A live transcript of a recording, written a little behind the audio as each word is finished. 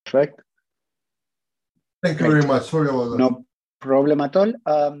Perfect. Thank you very much. Sorry about that. No problem at all.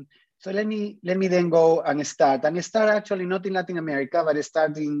 So let me then go and start. And start actually not in Latin America, but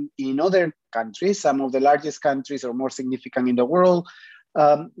starting in other countries, some of the largest countries or more significant in the world,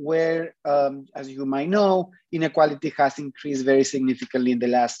 where, as you might know, inequality has increased very significantly in the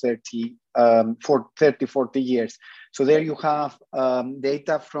last 40 years. So there you have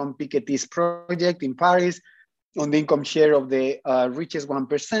data from Piketty's project in Paris on the income share of the richest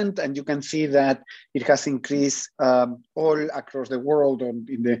 1%, and you can see that it has increased all across the world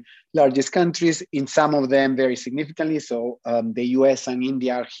in the largest countries, in some of them very significantly. So the US and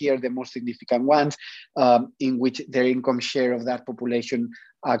India are here the most significant ones, in which their income share of that population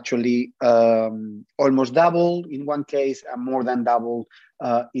actually almost doubled in one case and more than doubled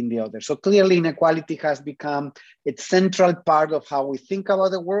in the other. So clearly inequality has become a central part of how we think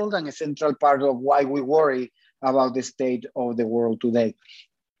about the world and a central part of why we worry about the state of the world today.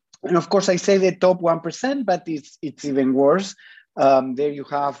 And of course, I say the top 1%, but it's even worse. There you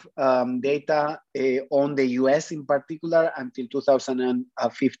have data on the US in particular until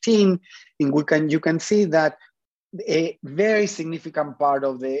 2015, in which you can see that a very significant part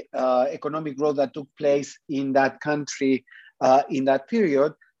of the economic growth that took place in that country in that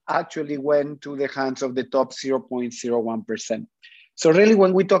period actually went to the hands of the top 0.01%. So really,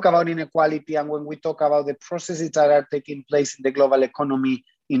 when we talk about inequality and when we talk about the processes that are taking place in the global economy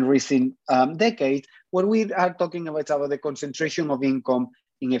in recent decades, what we are talking about is about the concentration of income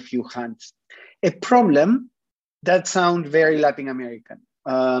in a few hands. A problem that sounds very Latin American,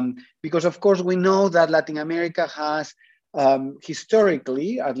 because of course we know that Latin America has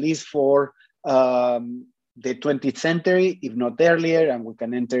historically, at least for the 20th century, if not earlier, and we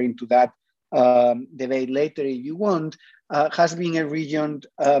can enter into that debate later if you want, has been a region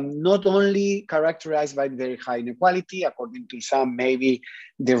not only characterized by very high inequality, according to some, maybe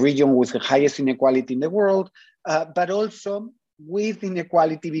the region with the highest inequality in the world, but also with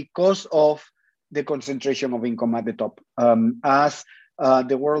inequality because of the concentration of income at the top. As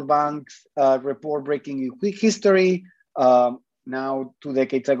the World Bank's report Breaking History, now 2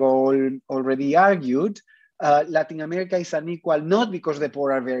 decades ago already argued, Latin America is unequal not because the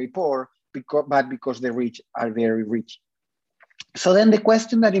poor are very poor, but because the rich are very rich. So then the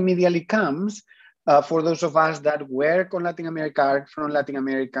question that immediately comes for those of us that work on Latin America, are from Latin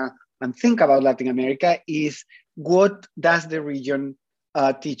America, and think about Latin America is, what does the region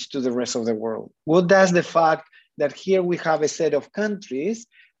teach to the rest of the world? What does the fact that here we have a set of countries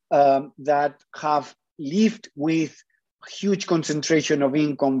that have lived with huge concentration of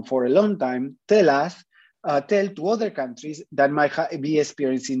income for a long time tell to other countries that might be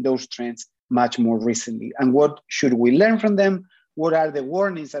experiencing those trends much more recently? And what should we learn from them? What are the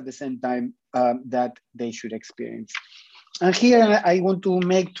warnings at the same time that they should experience? And here I want to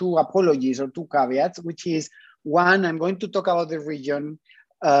make 2 apologies or 2 caveats, which is, one, I'm going to talk about the region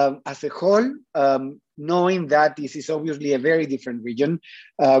as a whole, knowing that this is obviously a very different region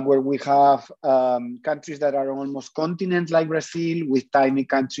where we have countries that are almost continents like Brazil, with tiny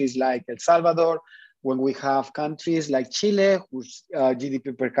countries like El Salvador, when we have countries like Chile, whose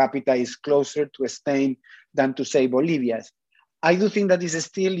GDP per capita is closer to Spain than to, say, Bolivia's. I do think that it is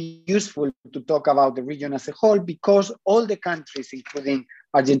still useful to talk about the region as a whole, because all the countries, including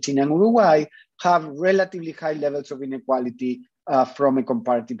Argentina and Uruguay, have relatively high levels of inequality from a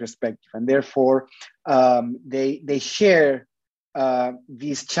comparative perspective. And therefore, they share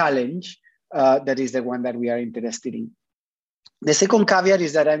this challenge that is the one that we are interested in. The second caveat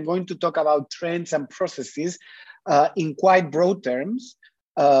is that I'm going to talk about trends and processes in quite broad terms.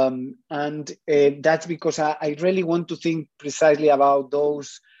 And that's because I really want to think precisely about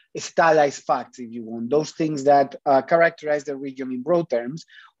those stylized facts, if you want, those things that characterize the region in broad terms.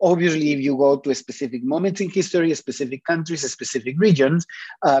 Obviously, if you go to a specific moments in history, specific countries, specific regions,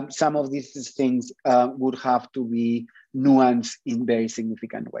 some of these things would have to be nuanced in very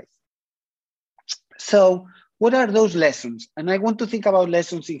significant ways. So what are those lessons? And I want to think about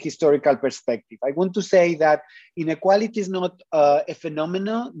lessons in historical perspective. I want to say that inequality is not a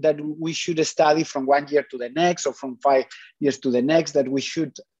phenomenon that we should study from 1 year to the next or from 5 years to the next, that we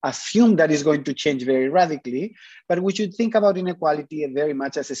should assume that is going to change very radically, but we should think about inequality very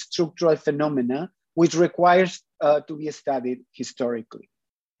much as a structural phenomena, which requires to be studied historically.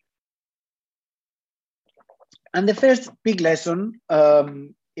 And the first big lesson,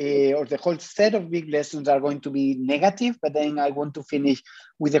 or the whole set of big lessons, are going to be negative, but then I want to finish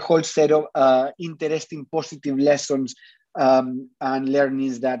with a whole set of interesting positive lessons and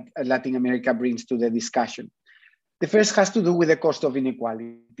learnings that Latin America brings to the discussion. The first has to do with the cost of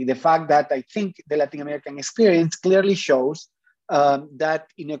inequality. The fact that I think the Latin American experience clearly shows that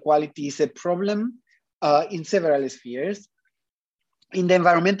inequality is a problem in several spheres. In the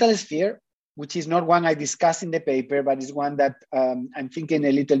environmental sphere, which is not one I discuss in the paper, but is one that I'm thinking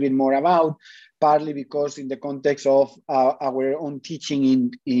a little bit more about, partly because in the context of our own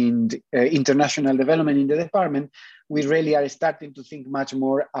teaching in international development in the department, we really are starting to think much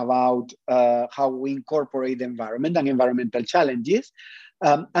more about how we incorporate the environment and environmental challenges.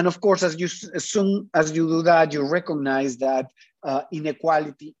 And of course, as soon as you do that, you recognize that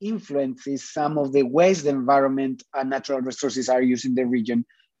inequality influences some of the ways the environment and natural resources are used in the region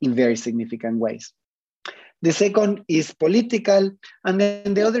in very significant ways. The second is political, and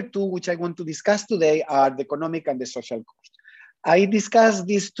then the other two, which I want to discuss today, are the economic and the social cost. I discussed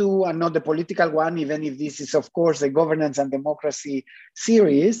these two and not the political one, even if this is, of course, a governance and democracy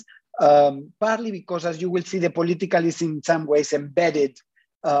series, partly because, as you will see, the political is in some ways embedded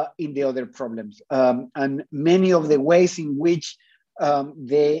in the other problems. And many of the ways in which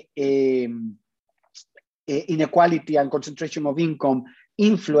the inequality and concentration of income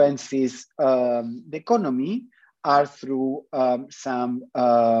influences the economy are through some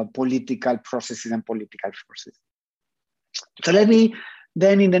political processes and political forces. So let me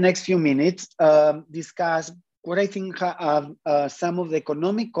then, in the next few minutes, discuss what I think are some of the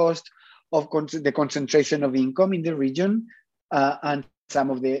economic costs of the concentration of income in the region and some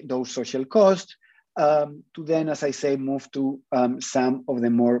of those social costs, to then, as I say, move to some of the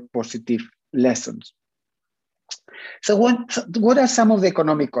more positive lessons. So what are some of the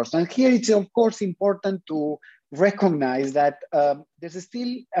economic costs? And here it's, of course, important to recognize that there's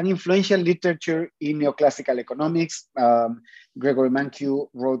still an influential literature in neoclassical economics. Gregory Mankiw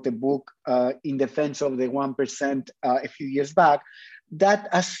wrote a book in defense of the 1% a few years back that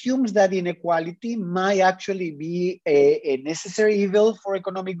assumes that inequality might actually be a necessary evil for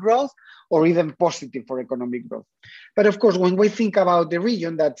economic growth or even positive for economic growth. But of course, when we think about the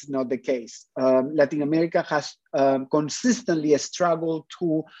region, that's not the case. Latin America has consistently struggled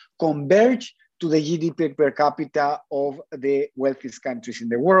to converge to the GDP per capita of the wealthiest countries in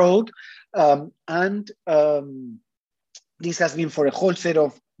the world. This has been for a whole set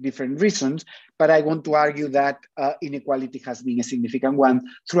of different reasons, but I want to argue that inequality has been a significant one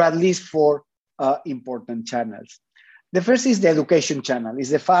through at least four important channels. The first is the education channel, is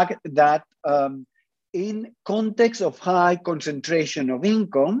the fact that in context of high concentration of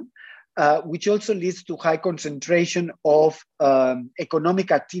income, which also leads to high concentration of economic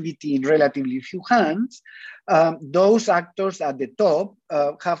activity in relatively few hands, those actors at the top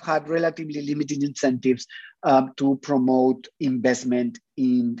have had relatively limited incentives to promote investment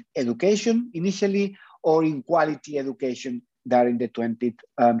in education initially, or in quality education that in the 20th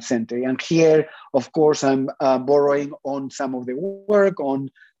century. And here, of course, I'm borrowing on some of the work on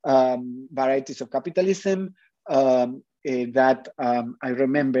varieties of capitalism that I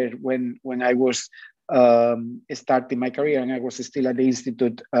remember when I was starting my career and I was still at the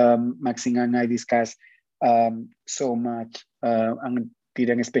Institute, Maxine and I discussed so much and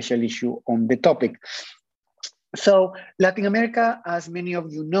did a special issue on the topic. So Latin America, as many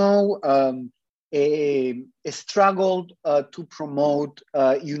of you know, struggled to promote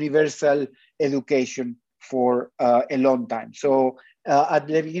universal education for a long time. So at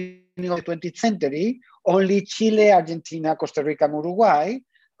the beginning of the 20th century, only Chile, Argentina, Costa Rica, and Uruguay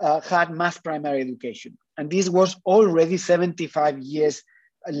had mass primary education. And this was already 75 years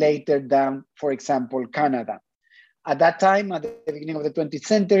later than, for example, Canada. At that time, at the beginning of the 20th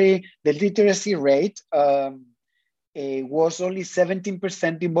century, the literacy rate was only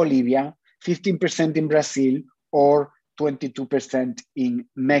 17% in Bolivia, 15% in Brazil, or 22% in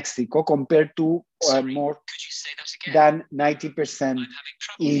Mexico, compared to more than 90%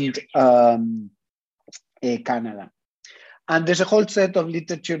 in Canada. And there's a whole set of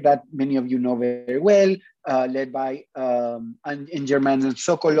literature that many of you know very well, led by German and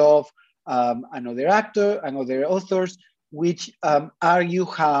Sokolov, another actor and other authors, which argue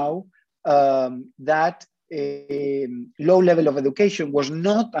how that low level of education was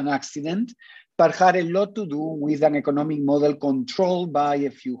not an accident, but had a lot to do with an economic model controlled by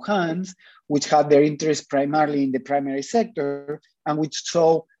a few hands, which had their interest primarily in the primary sector, and which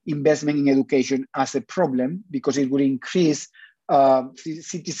saw investment in education as a problem because it would increase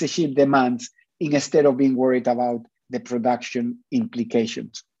citizenship demands instead of being worried about the production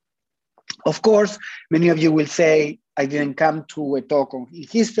implications. Of course, many of you will say, I didn't come to a talk on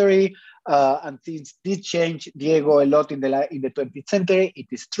history, and things did change, Diego, a lot in the 20th century. It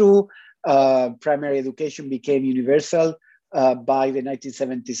is true. Primary education became universal by the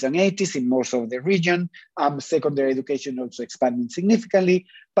 1970s and 80s in most of the region. Secondary education also expanding significantly.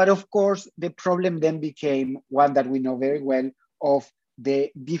 But of course, the problem then became one that we know very well of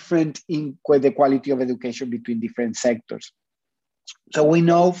the different in the quality of education between different sectors. So we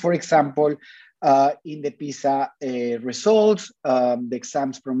know, for example, in the PISA results, the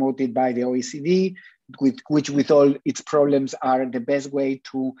exams promoted by the OECD, which with all its problems are the best way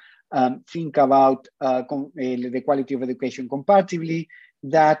to think about the quality of education comparatively,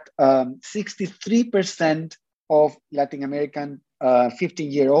 that 63% of Latin American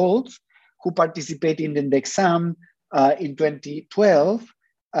 15-year-olds who participated in the exam in 2012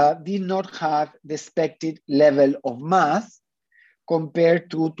 did not have the expected level of math, compared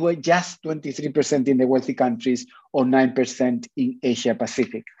to just 23% in the wealthy countries or 9% in Asia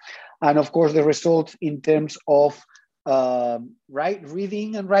Pacific. And of course, the results in terms of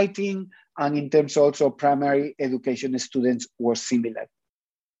reading and writing, and in terms also of primary education students were similar.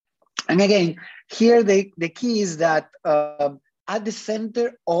 And again, here the key is that at the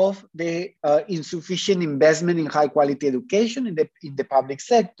center of the insufficient investment in high quality education in the public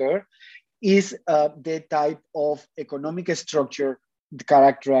sector is the type of economic structure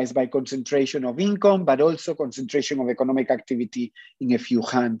characterized by concentration of income, but also concentration of economic activity in a few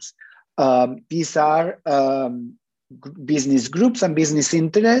hands. These are business groups and business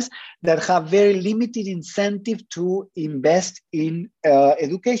interests that have very limited incentive to invest in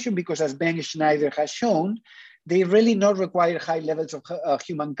education, because as Ben Schneider has shown, they really not require high levels of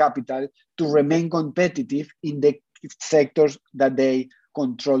human capital to remain competitive in the sectors that they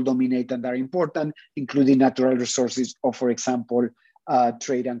control, dominate, and are important, including natural resources or, for example,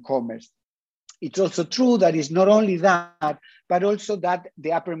 trade and commerce. It's also true that it's not only that, but also that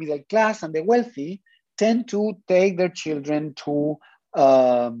the upper middle class and the wealthy tend to take their children to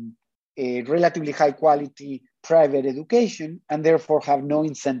a relatively high quality private education, and therefore have no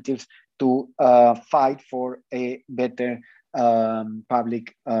incentives to fight for a better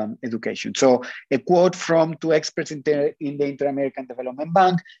public education. So a quote from two experts in the Inter-American Development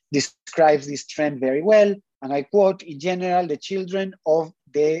Bank describes this trend very well. And I quote, "In general, the children of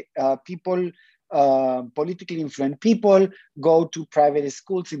the politically influent people go to private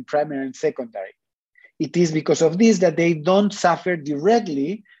schools in primary and secondary. It is because of this that they don't suffer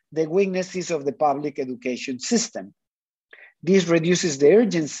directly the weaknesses of the public education system. This reduces the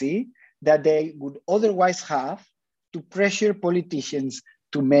urgency that they would otherwise have to pressure politicians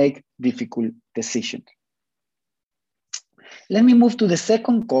to make difficult decisions." Let me move to the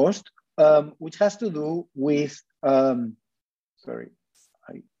second cost, which has to do with, let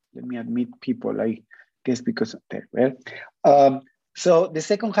me admit people, I guess because there were. So the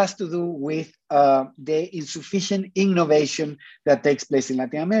second has to do with the insufficient innovation that takes place in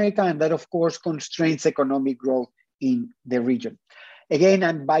Latin America, and that of course constrains economic growth in the region. Again,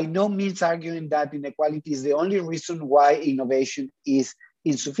 I'm by no means arguing that inequality is the only reason why innovation is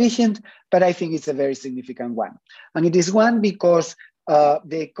insufficient, but I think it's a very significant one. And it is one because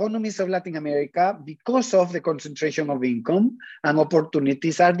the economies of Latin America, because of the concentration of income and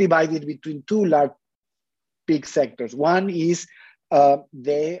opportunities, are divided between two large big sectors. One is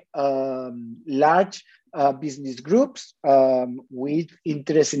the large business groups with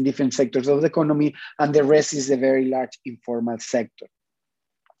interest in different sectors of the economy, and the rest is a very large informal sector.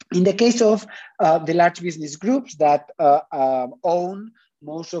 In the case of the large business groups that own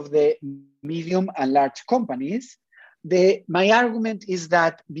most of the medium and large companies, my argument is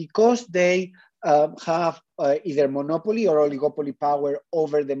that because they have either monopoly or oligopoly power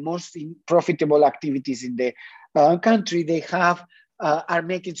over the most profitable activities in the country, they are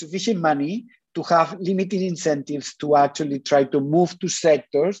making sufficient money to have limited incentives to actually try to move to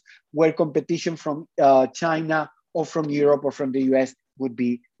sectors where competition from China or from Europe or from the US would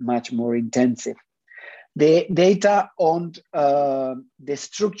be much more intensive. The data on the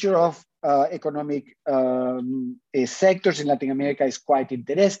structure of economic sectors in Latin America is quite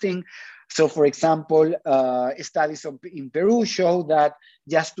interesting. So for example, studies in Peru show that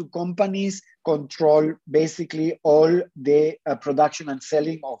just two companies control basically all the production and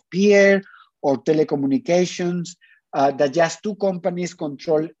selling of beer or telecommunications, that just two companies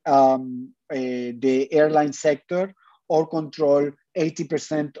control the airline sector or control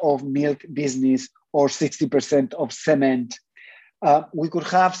 80% of milk business or 60% of cement. We could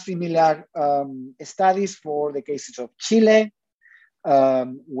have similar studies for the cases of Chile,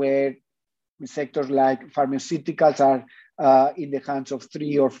 where sectors like pharmaceuticals are in the hands of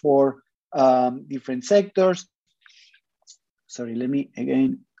 3 or 4 different sectors. Sorry, let me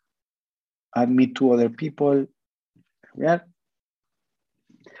again admit 2 other people. Yeah.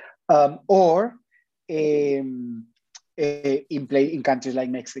 Or in countries like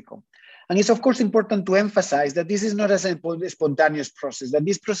Mexico. And it's of course important to emphasize that this is not a spontaneous process, that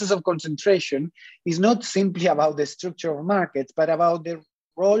this process of concentration is not simply about the structure of markets, but about the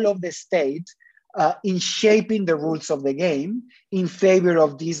role of the state in shaping the rules of the game in favor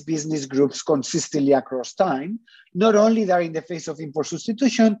of these business groups consistently across time, not only that in the face of import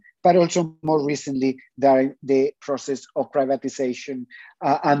substitution, but also more recently during the process of privatization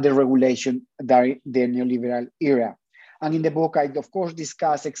and the regulation during the neoliberal era. And in the book, I, of course,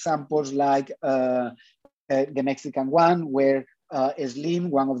 discuss examples like the Mexican one, where Slim,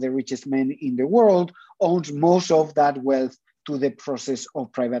 one of the richest men in the world, owns most of that wealth to the process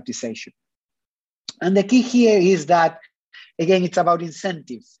of privatization. And the key here is that, again, it's about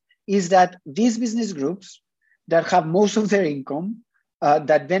incentives, is that these business groups that have most of their income,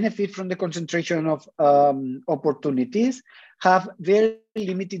 that benefit from the concentration of opportunities, have very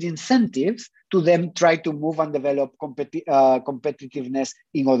limited incentives to them try to move and develop competitiveness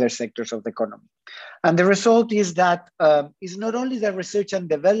in other sectors of the economy. And the result is that it's not only that research and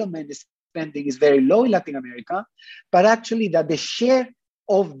development spending is very low in Latin America, but actually that the share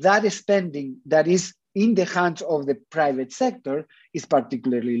of that spending that is in the hands of the private sector is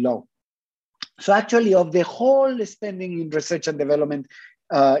particularly low. So actually of the whole spending in research and development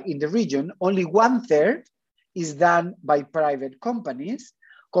in the region, only 1/3 is done by private companies,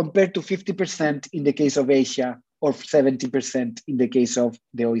 compared to 50% in the case of Asia or 70% in the case of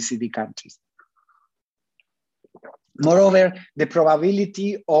the OECD countries. Moreover, the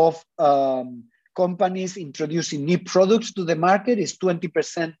probability of companies introducing new products to the market is 20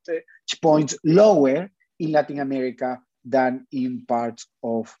 percentage points lower in Latin America than in parts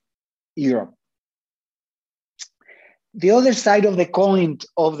of Europe. The other side of the coin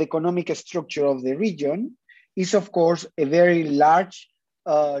of the economic structure of the region is, of course, a very large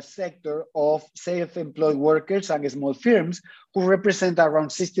sector of self-employed workers and small firms who represent around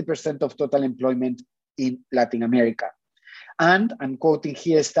 60% of total employment in Latin America. And I'm quoting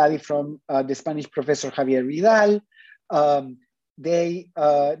here a study from the Spanish professor Javier Vidal.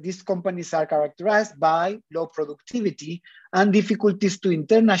 These companies are characterized by low productivity and difficulties to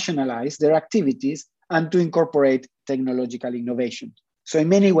internationalize their activities and to incorporate technological innovation. So in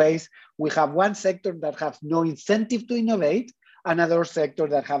many ways, we have one sector that has no incentive to innovate, another sector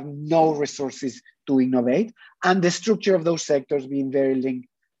that have no resources to innovate, and the structure of those sectors being very linked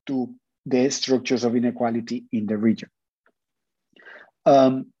to the structures of inequality in the region.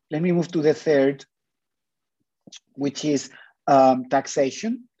 Let me move to the third, which is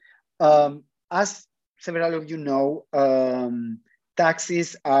taxation. As several of you know,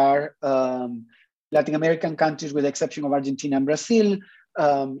 taxes are Latin American countries, with the exception of Argentina and Brazil,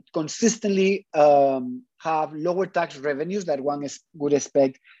 consistently have lower tax revenues that one would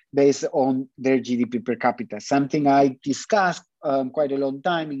expect based on their GDP per capita. Something I discussed quite a long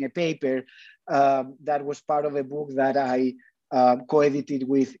time in a paper that was part of a book that I co-edited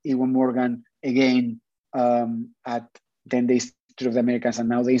with Ewan Morgan, again, at then the Institute of the Americas and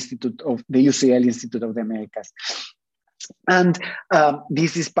now the UCL Institute of the Americas. And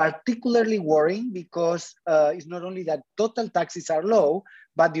this is particularly worrying because it's not only that total taxes are low,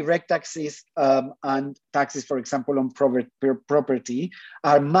 but direct taxes and taxes, for example, on property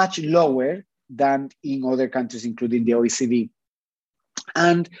are much lower than in other countries, including the OECD.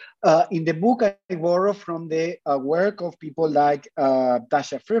 And in the book, I borrow from the work of people like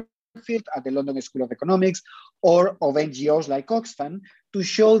Tasha Fairfield at the London School of Economics, or of NGOs like Oxfam, to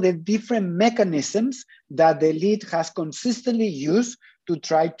show the different mechanisms that the elite has consistently used to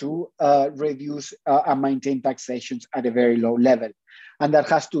try to reduce and maintain taxations at a very low level. And that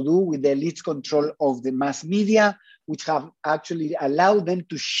has to do with the elite's control of the mass media, which have actually allowed them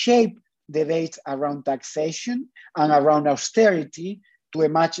to shape debates around taxation and around austerity to a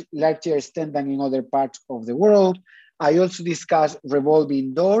much larger extent than in other parts of the world. I also discussed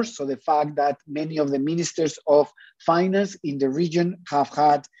revolving doors, so the fact that many of the ministers of finance in the region have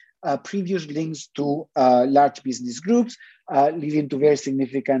had previous links to large business groups, leading to very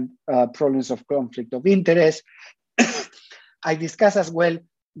significant problems of conflict of interest. I discussed as well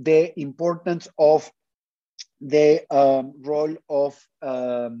the importance of the role of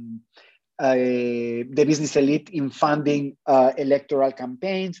the business elite in funding electoral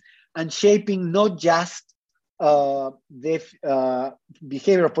campaigns and shaping not just the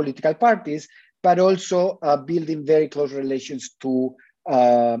behavior of political parties, but also building very close relations to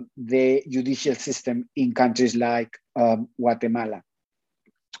the judicial system in countries like Guatemala.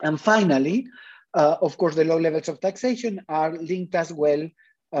 And finally, of course, the low levels of taxation are linked as well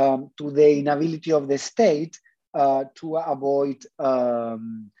to the inability of the state to avoid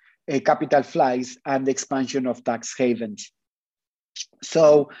capital flights and the expansion of tax havens.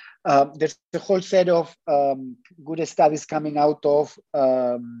 So there's a whole set of good studies coming out of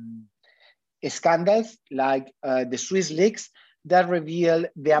scandals like the Swiss leaks that reveal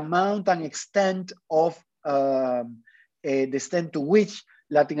the amount and extent of the extent to which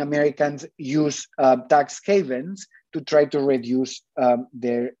Latin Americans use tax havens to try to reduce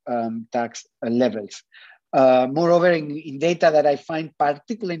their tax levels. Moreover, in data that I find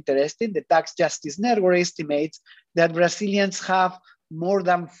particularly interesting, the Tax Justice Network estimates that Brazilians have more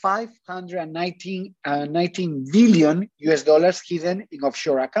than 519 billion US dollars hidden in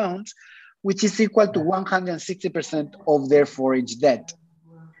offshore accounts, which is equal to 160% of their foreign debt.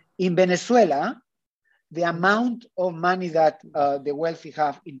 In Venezuela, the amount of money that the wealthy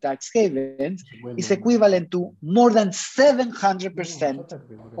have in tax havens is equivalent to more than 700%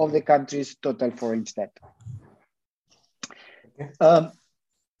 of the country's total foreign debt.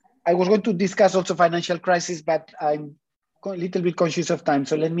 I was going to discuss also financial crisis, but I'm a little bit conscious of time.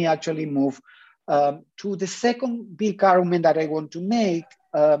 So let me actually move to the second big argument that I want to make,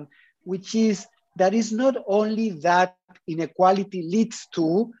 which is that it's not only that inequality leads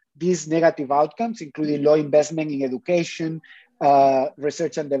to these negative outcomes, including low investment in education,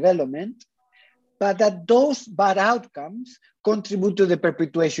 research and development, but that those bad outcomes contribute to the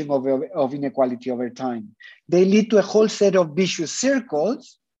perpetuation of inequality over time. They lead to a whole set of vicious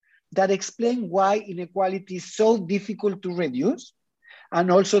circles that explain why inequality is so difficult to reduce,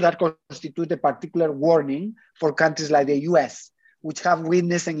 and also that constitute a particular warning for countries like the US, which have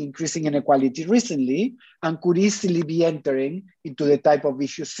witnessed an increasing inequality recently and could easily be entering into the type of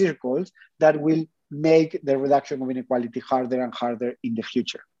vicious circles that will make the reduction of inequality harder and harder in the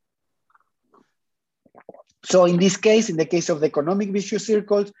future. So in this case, in the case of the economic vicious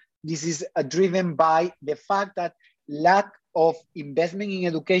circles, this is driven by the fact that lack of investment in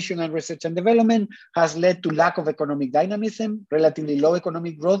education and research and development has led to lack of economic dynamism, relatively low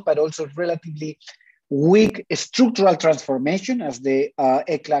economic growth, but also relatively weak structural transformation, as the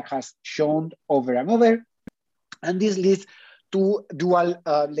ECLAC has shown over and over. And this leads to dual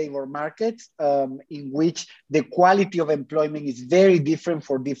labor markets in which the quality of employment is very different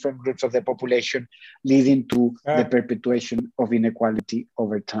for different groups of the population, leading to the perpetuation of inequality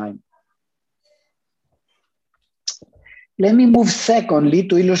over time. Let me move secondly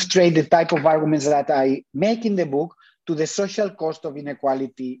to illustrate the type of arguments that I make in the book to the social cost of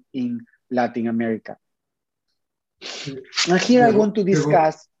inequality in Latin America. And here I want to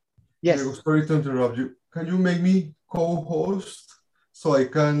discuss, yes. Sorry to interrupt you. Can you make me co-host so I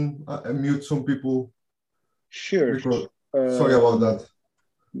can mute some people? Sure. Sorry about that.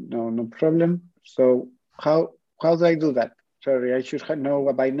 No problem. So how do I do that? Sorry, I should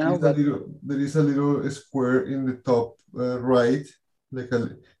know by now. There is a little square in the top right. Like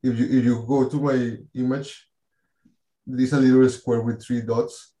if you go to my image, there is a little square with 3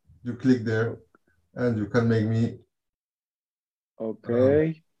 dots. You click there, and you can make me.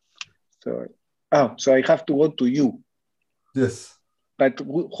 Okay. Sorry. Oh, so I have to go to you. Yes. But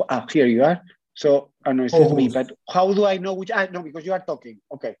here you are. So no, it's me. But how do I know which? No, because you are talking.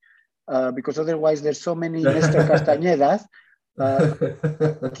 Okay. Because otherwise there's so many Mr. Castañedas.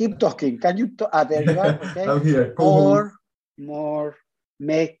 Keep talking. Can you? There you are. Okay. I'm here. More.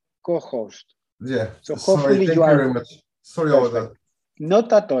 Make co-host. Yeah. So hopefully thank you are. Very much. Sorry about that.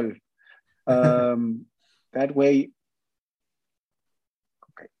 Not at all. That way.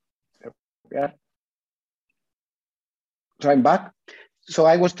 Okay. There we are. So I'm back. So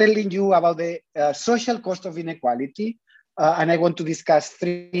I was telling you about the social cost of inequality, and I want to discuss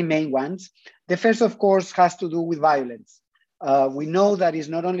 3 main ones. The first, of course, has to do with violence. We know that it's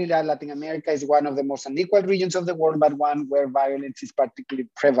not only that Latin America is one of the most unequal regions of the world, but one where violence is particularly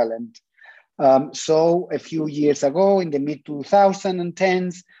prevalent. So a few years ago, in the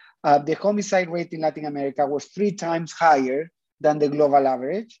mid-2010s, the homicide rate in Latin America was 3 times higher than the global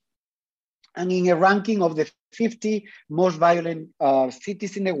average. And in a ranking of the 50 most violent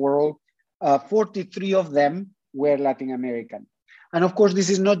cities in the world, 43 of them were Latin American. And of course, this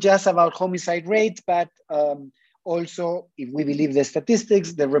is not just about homicide rates, but also, if we believe the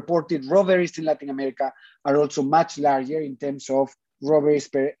statistics, the reported robberies in Latin America are also much larger in terms of robberies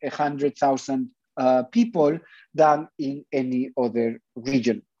per 100,000 people than in any other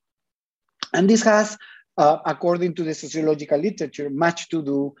region. And this has, according to the sociological literature, much to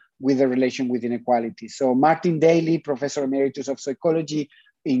do with the relation with inequality. So Martin Daly, Professor Emeritus of Psychology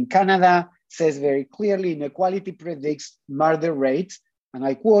in Canada, says very clearly, inequality predicts murder rates, and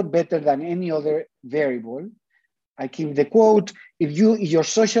I quote, better than any other variable. I keep the quote, if your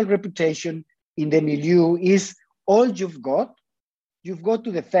social reputation in the milieu is all you've got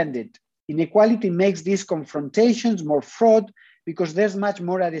to defend it. Inequality makes these confrontations more fraught because there's much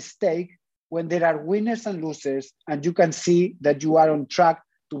more at stake when there are winners and losers, and you can see that you are on track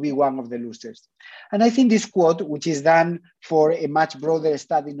to be one of the losers. And I think this quote, which is done for a much broader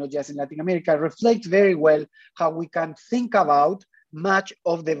study, not just in Latin America, reflects very well how we can think about much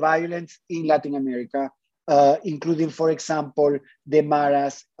of the violence in Latin America, including, for example, the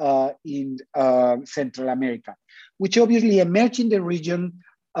maras in Central America, which obviously emerged in the region,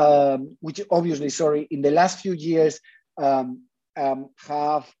 in the last few years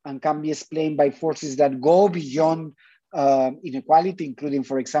have and can be explained by forces that go beyond inequality, including,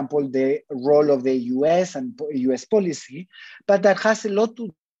 for example, the role of the US and US policy, but that has a lot to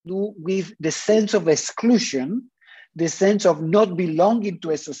do with the sense of exclusion, the sense of not belonging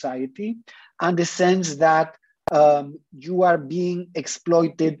to a society, and the sense that you are being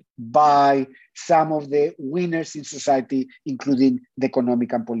exploited by some of the winners in society, including the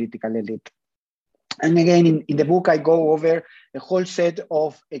economic and political elite. And again, in the book, I go over a whole set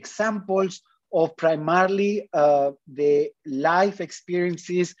of examples of primarily the life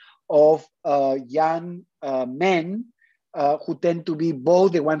experiences of young men who tend to be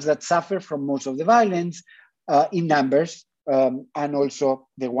both the ones that suffer from most of the violence in numbers, and also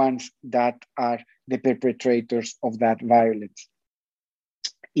the ones that are the perpetrators of that violence.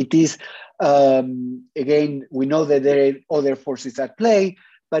 It is, again, we know that there are other forces at play,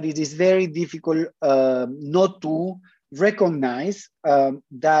 but it is very difficult not to recognize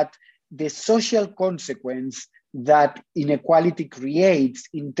that the social consequence that inequality creates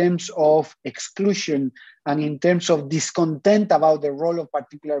in terms of exclusion and in terms of discontent about the role of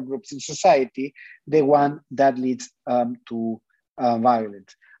particular groups in society, the one that leads to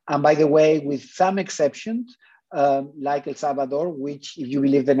violence. And by the way, with some exceptions, like El Salvador, which, if you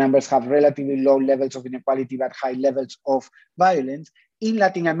believe the numbers, have relatively low levels of inequality but high levels of violence, in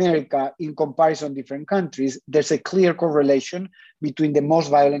Latin America, in comparison to different countries, there's a clear correlation between the most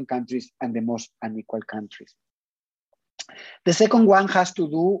violent countries and the most unequal countries. The second one has to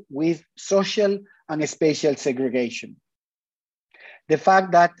do with social and spatial segregation. The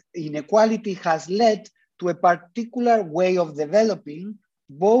fact that inequality has led to a particular way of developing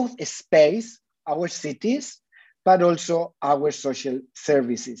both a space, our cities, but also our social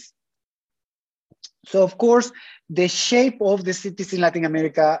services. So, of course, the shape of the cities in Latin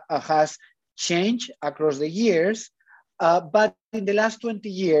America has changed across the years, but in the last 20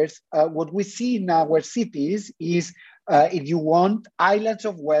 years, what we see in our cities is, if you want, islands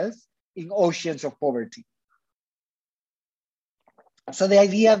of wealth in oceans of poverty. So the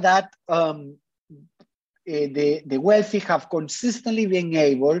idea that the wealthy have consistently been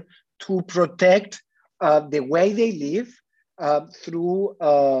able to protect the way they live through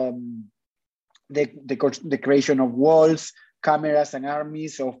the creation of walls, cameras, and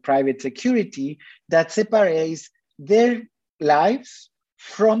armies of private security that separates their lives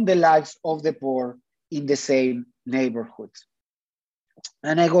from the lives of the poor in the same neighborhoods.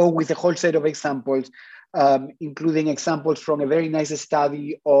 And I go with a whole set of examples, including examples from a very nice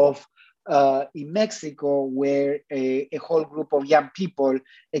study of in Mexico, where a whole group of young people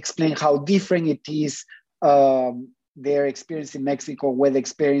explain how different it is their experience in Mexico with the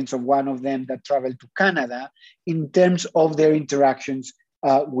experience of one of them that traveled to Canada in terms of their interactions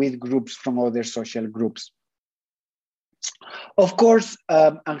with groups from other social groups. Of course,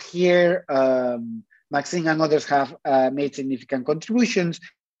 and here Maxine and others have made significant contributions,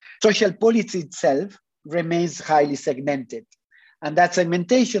 social policy itself remains highly segmented. And that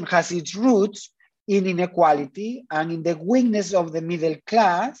segmentation has its roots in inequality and in the weakness of the middle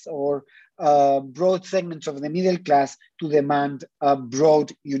class, or broad segments of the middle class, to demand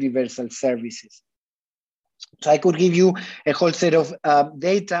broad universal services. So I could give you a whole set of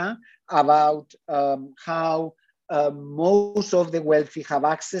data about how most of the wealthy have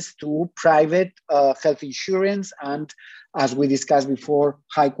access to private health insurance and, as we discussed before,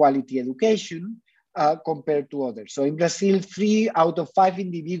 high quality education compared to others. So in Brazil, 3 out of 5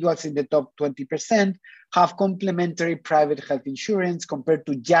 individuals in the top 20% have complementary private health insurance compared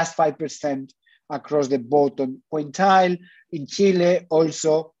to just 5% across the bottom quintile. In Chile,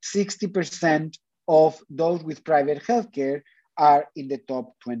 also 60% of those with private healthcare are in the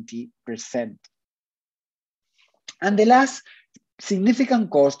top 20%. And the last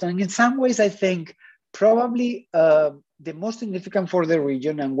significant cost, and in some ways I think probably the most significant for the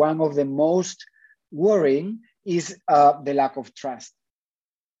region and one of the most worrying, is the lack of trust.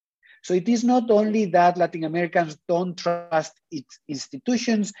 So it is not only that Latin Americans don't trust its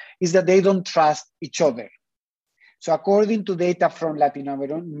institutions, it's that they don't trust each other. So according to data from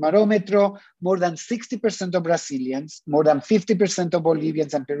Latinobarometro, more than 60% of Brazilians, more than 50% of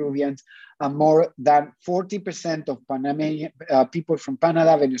Bolivians and Peruvians, and more than 40% of Panamanian people from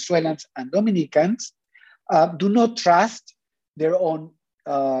Panama, Venezuelans, and Dominicans do not trust their own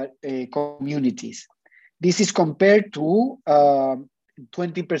communities. This is compared to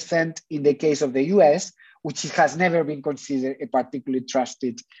 20% in the case of the US, which has never been considered a particularly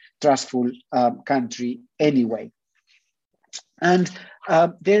trustful country anyway. And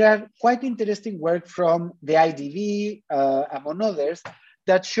there are quite interesting work from the IDV, among others,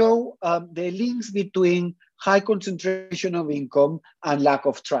 that show the links between high concentration of income and lack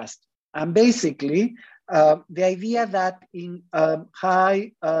of trust. And basically, the idea that in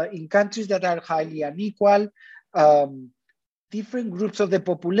countries that are highly unequal, different groups of the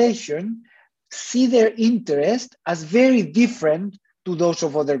population see their interest as very different to those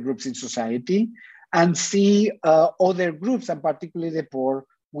of other groups in society, and see other groups, and particularly the poor,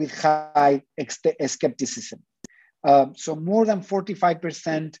 with high skepticism. So more than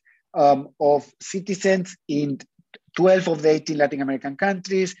 45% of citizens in 12 of the 18 Latin American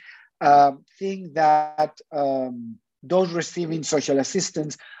countries think that those receiving social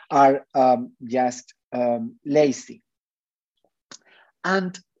assistance are just lazy.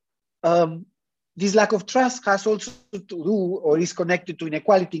 And this lack of trust has also to do, or is connected to,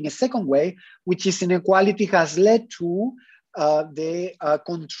 inequality in a second way, which is inequality has led to the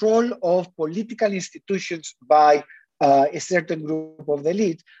control of political institutions by a certain group of the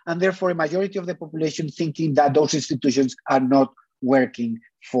elite, and therefore a majority of the population thinking that those institutions are not working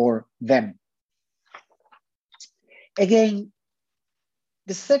for them. Again,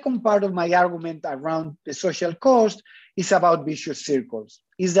 the second part of my argument around the social cost is about vicious circles,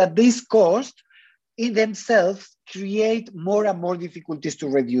 is that these costs in themselves create more and more difficulties to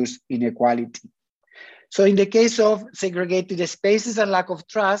reduce inequality. So in the case of segregated spaces and lack of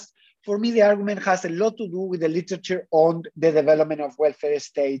trust, for me, the argument has a lot to do with the literature on the development of welfare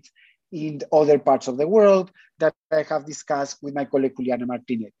states in other parts of the world that I have discussed with my colleague Juliana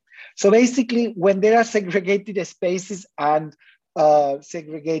Martinez. So basically, when there are segregated spaces and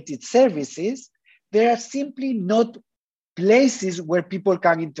segregated services, there are simply not places where people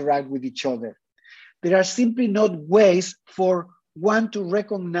can interact with each other. There are simply not ways for one to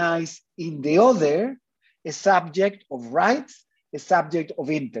recognize in the other a subject of rights, a subject of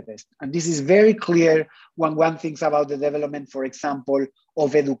interest. And this is very clear when one thinks about the development, for example,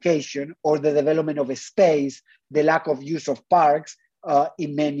 of education, or the development of a space, the lack of use of parks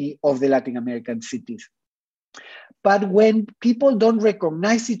in many of the Latin American cities. But when people don't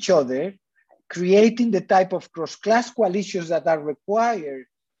recognize each other, creating the type of cross-class coalitions that are required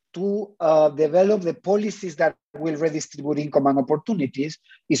to develop the policies that will redistribute income and opportunities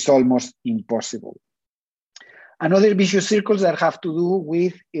is almost impossible. Another vicious circles that have to do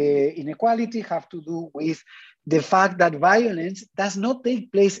with inequality have to do with the fact that violence does not take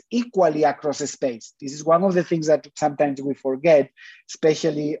place equally across a space. This is one of the things that sometimes we forget,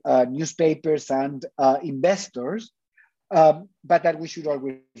 especially newspapers and investors, but that we should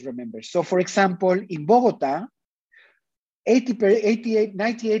always remember. So for example, in Bogota,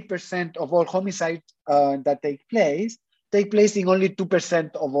 98% of all homicides that take place in only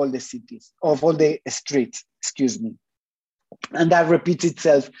 2% of all the cities, of all the streets, excuse me. And that repeats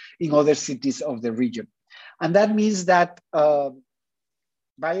itself in other cities of the region. And that means that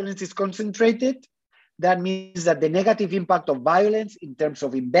violence is concentrated. That means that the negative impact of violence in terms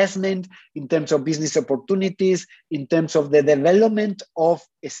of investment, in terms of business opportunities, in terms of the development of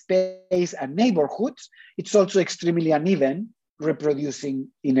a space and neighborhoods, it's also extremely uneven, reproducing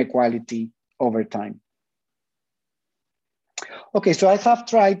inequality over time. Okay, so I have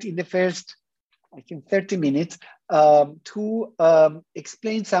tried in the first, I think, 30 minutes to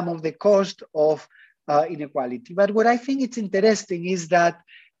explain some of the cost of inequality. But what I think it's interesting is that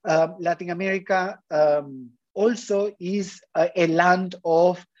Latin America also is a land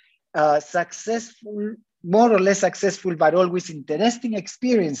of successful, more or less successful, but always interesting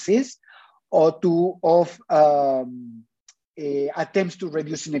experiences of attempts to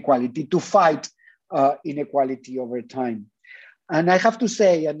reduce inequality, to fight inequality over time. And I have to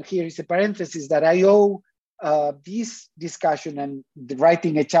say, and here is a parenthesis, that I owe this discussion and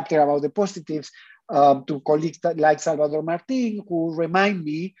writing a chapter about the positives to colleagues like Salvador Martin, who remind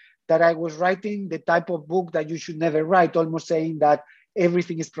me that I was writing the type of book that you should never write, almost saying that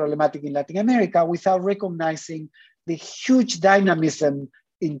everything is problematic in Latin America, without recognizing the huge dynamism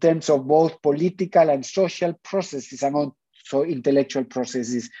in terms of both political and social processes and also intellectual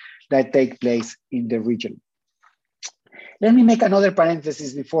processes that take place in the region. Let me make another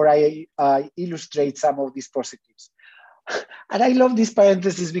parenthesis before I illustrate some of these positives. And I love this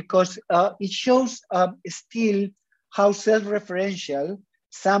parenthesis because it shows still how self-referential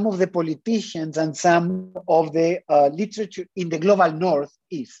some of the politicians and some of the literature in the global north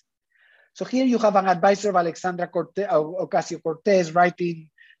is. So here you have an advisor of Alexandra Ocasio-Cortez writing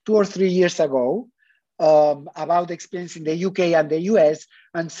 2 or 3 years ago about the experience in the UK and the US,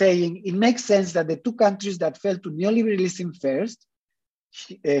 and saying it makes sense that the two countries that fell to neoliberalism first,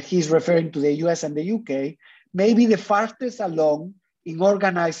 he's referring to the US and the UK, may be the farthest along in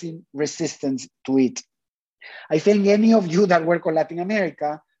organizing resistance to it. I think any of you that work on Latin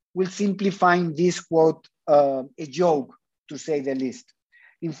America will simply find this quote a joke, to say the least.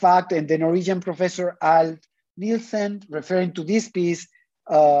 In fact, and the Norwegian professor Alt Nielsen, referring to this piece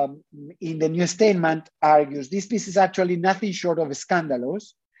in the New Statement, argues this piece is actually nothing short of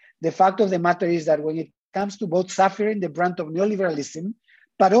scandalous. The fact of the matter is that when it comes to both suffering the brunt of neoliberalism,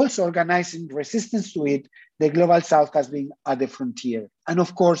 but also organizing resistance to it, the global South has been at the frontier. And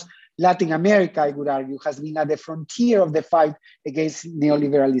of course, Latin America, I would argue, has been at the frontier of the fight against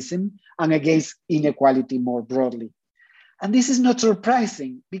neoliberalism and against inequality more broadly. And this is not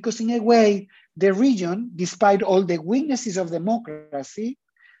surprising because in a way, the region, despite all the weaknesses of democracy,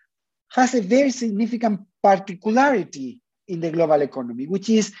 has a very significant particularity in the global economy, which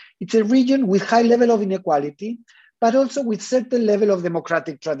is it's a region with high level of inequality, but also with certain level of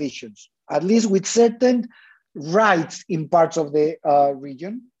democratic traditions, at least with certain rights in parts of the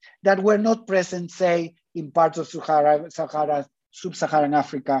region that were not present, say, in parts of sub-Saharan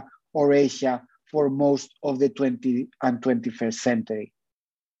Africa or Asia for most of the 20th and 21st century.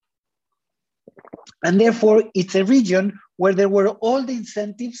 And therefore, it's a region where there were all the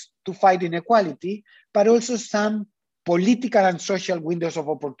incentives to fight inequality, but also some political and social windows of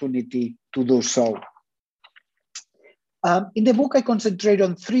opportunity to do so. In the book, I concentrate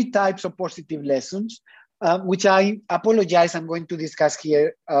on 3 types of positive lessons, which I apologize, I'm going to discuss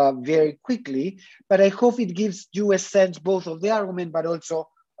here very quickly, but I hope it gives you a sense both of the argument, but also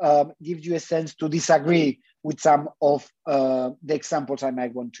gives you a sense to disagree with some of the examples I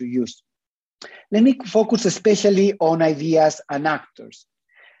might want to use. Let me focus especially on ideas and actors.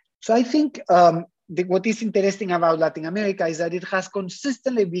 So I think what is interesting about Latin America is that it has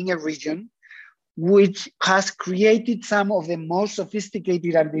consistently been a region which has created some of the most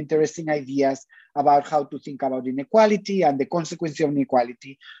sophisticated and interesting ideas about how to think about inequality and the consequences of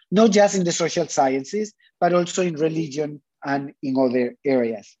inequality, not just in the social sciences, but also in religion and in other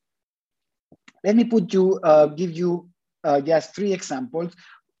areas. Let me give you just 3 examples,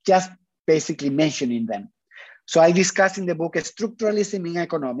 just basically mentioning them. So I discuss in the book structuralism in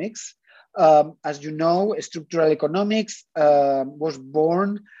economics. As you know, structural economics was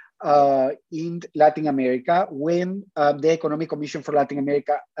born in Latin America when the Economic Commission for Latin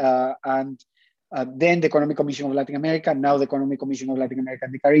America and then the Economic Commission of Latin America, now the Economic Commission of Latin America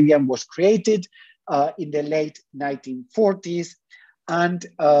and the Caribbean was created in the late 1940s and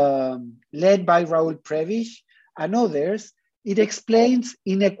led by Raúl Prebisch and others. It explains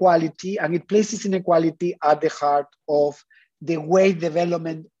inequality and it places inequality at the heart of the way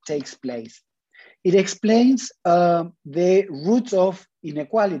development takes place. It explains the roots of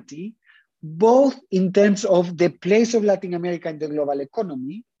inequality, both in terms of the place of Latin America in the global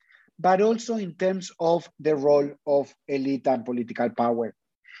economy, but also in terms of the role of elite and political power.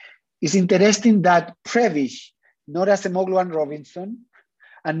 It's interesting that Prebisch, not Acemoglu and Robinson,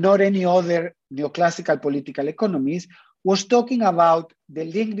 and not any other neoclassical political economist, was talking about the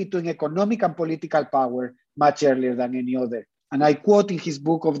link between economic and political power much earlier than any other. And I quote in his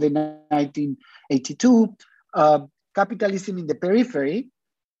book of the 1982, capitalism in the periphery,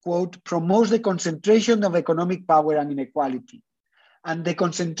 quote, promotes the concentration of economic power and inequality. And the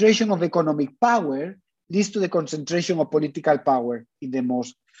concentration of economic power leads to the concentration of political power in the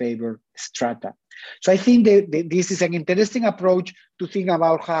most favored strata. So I think this is an interesting approach to think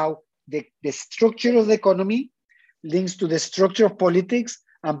about how the structure of the economy links to the structure of politics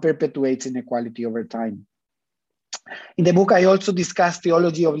and perpetuates inequality over time. In the book, I also discuss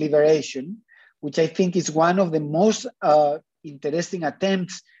theology of liberation, which I think is one of the most interesting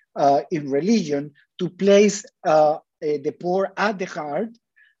attempts in religion to place the poor at the heart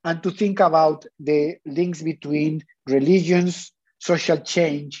and to think about the links between religions, social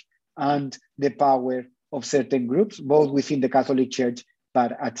change, and the power of certain groups, both within the Catholic Church,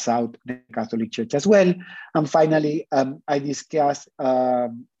 but outside the Catholic Church as well. And finally, I discuss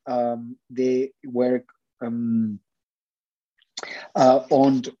the work on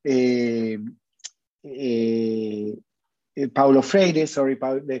Paulo Freire,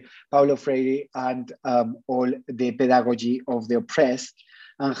 Paulo Freire, and all the pedagogy of the oppressed,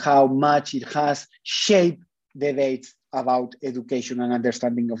 and how much it has shaped debates about education and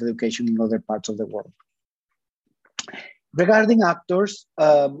understanding of education in other parts of the world. Regarding actors,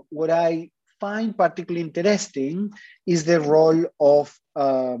 what I find particularly interesting is the role of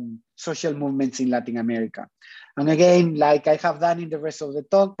social movements in Latin America. And again, like I have done in the rest of the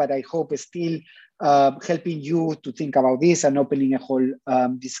talk, but I hope still helping you to think about this and opening a whole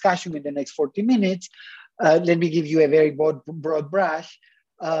discussion in the next 40 minutes, let me give you a very broad brush,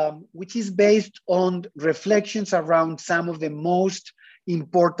 which is based on reflections around some of the most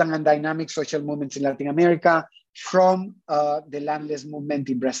important and dynamic social movements in Latin America, from the landless movement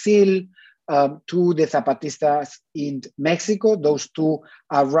in Brazil to the Zapatistas in Mexico, those two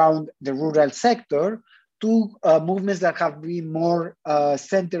around the rural sector, to movements that have been more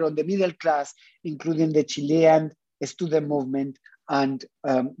centered on the middle class, including the Chilean student movement and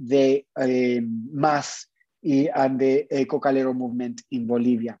the MAS and the Cocalero movement in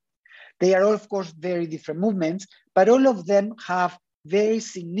Bolivia. They are all, of course, very different movements, but all of them have very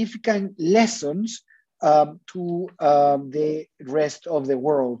significant lessons to the rest of the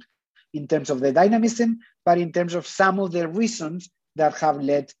world in terms of the dynamism, but in terms of some of the reasons that have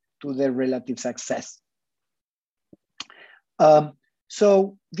led to their relative success.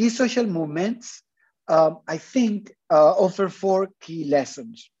 So these social movements, I think, offer 4 key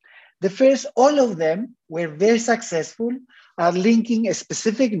lessons. The first, all of them were very successful at linking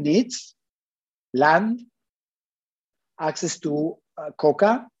specific needs, land, access to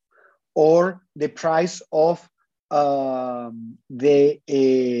coca, or the price of the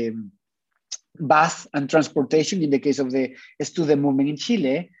bus and transportation in the case of the student movement in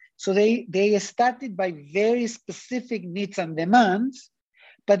Chile. So they started by very specific needs and demands,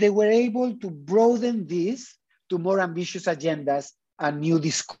 but they were able to broaden this to more ambitious agendas and new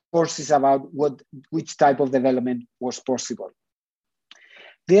discourses about which type of development was possible.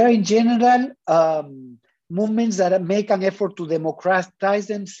 They are in general movements that make an effort to democratize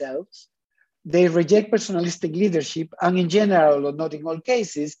themselves. They reject personalistic leadership, and in general, or not in all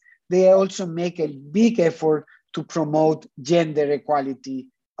cases, they also make a big effort to promote gender equality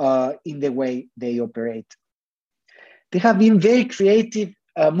in the way they operate. They have been very creative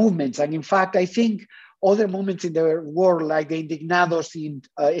movements, and in fact, I think other movements in the world, like the Indignados in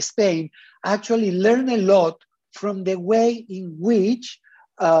Spain, actually learn a lot from the way in which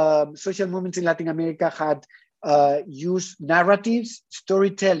social movements in Latin America had used narratives,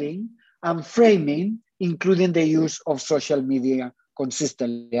 storytelling, and framing, including the use of social media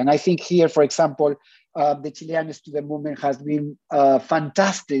consistently. And I think here, for example, the Chilean student movement has been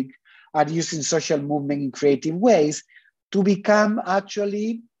fantastic at using social movement in creative ways to become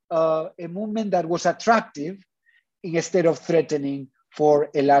actually a movement that was attractive instead of threatening for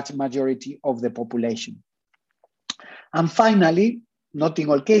a large majority of the population. And finally, not in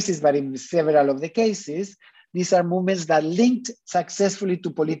all cases, but in several of the cases, these are movements that linked successfully to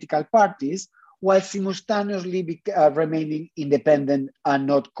political parties while simultaneously remaining independent and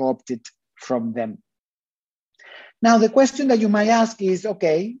not co-opted from them. Now, the question that you might ask is,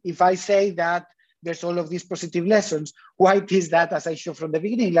 okay, if I say that there's all of these positive lessons, why is that, as I showed from the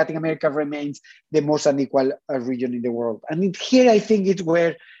beginning, Latin America remains the most unequal region in the world? And here I think it's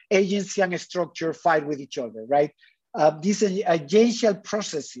where agency and structure fight with each other, right? These agential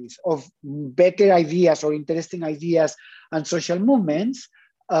processes of better ideas or interesting ideas and social movements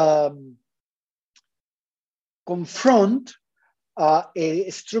confront a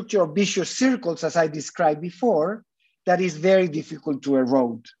structure of vicious circles, as I described before, that is very difficult to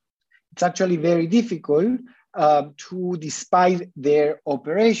erode. It's actually very difficult to, despite their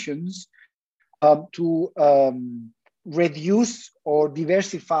operations, to reduce or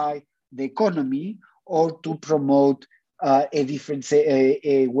diversify the economy or to promote a different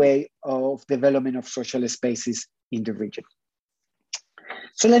a way of development of social spaces in the region.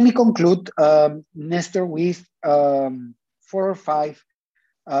 So let me conclude, Nestor, with 4 or 5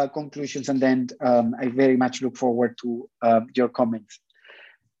 conclusions, and then I very much look forward to your comments.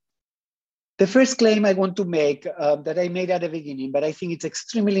 The first claim I want to make that I made at the beginning, but I think it's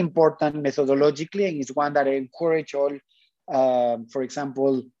extremely important methodologically, and it's one that I encourage all, for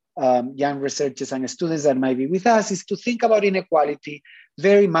example, young researchers and students that might be with us, is to think about inequality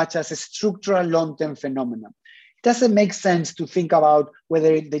very much as a structural long-term phenomenon. It doesn't make sense to think about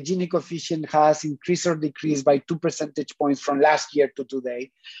whether the Gini coefficient has increased or decreased by 2 percentage points from last year to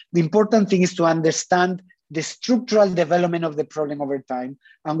today. The important thing is to understand the structural development of the problem over time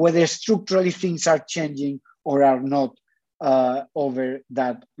and whether structurally things are changing or are not over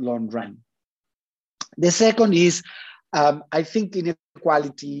that long run. The second is, I think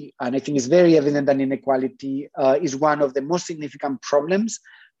inequality, and I think it's very evident that inequality is one of the most significant problems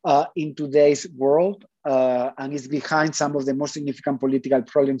in today's world, and is behind some of the most significant political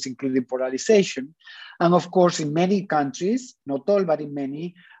problems, including polarization. And of course, in many countries, not all, but in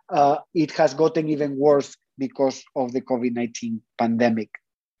many, it has gotten even worse because of the COVID-19 pandemic.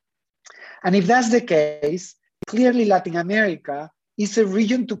 And if that's the case, clearly Latin America is a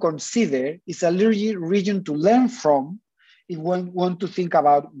region to consider, is a region to learn from if we want to think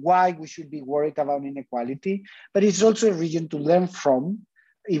about why we should be worried about inequality, but it's also a region to learn from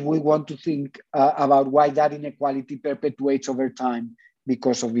if we want to think about why that inequality perpetuates over time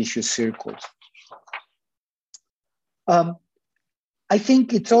because of vicious circles. I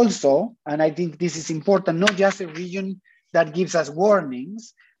think it's also, and I think this is important, not just a region that gives us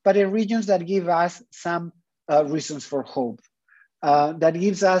warnings, but a region that gives us some reasons for hope. That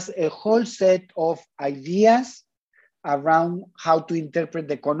gives us a whole set of ideas around how to interpret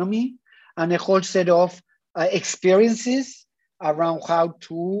the economy and a whole set of experiences around how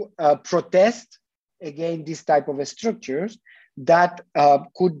to protest against this type of structures that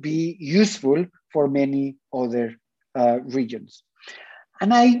could be useful for many other regions.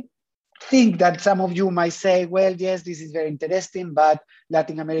 And I think that some of you might say, well, yes, this is very interesting, but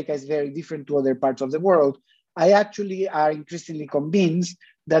Latin America is very different to other parts of the world. I actually are increasingly convinced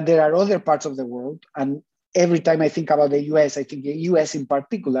that there are other parts of the world, and every time I think about the US, I think the US in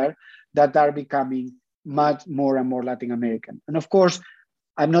particular, that are becoming much more and more Latin American. And of course,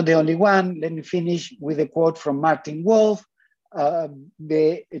 I'm not the only one. Let me finish with a quote from Martin Wolf,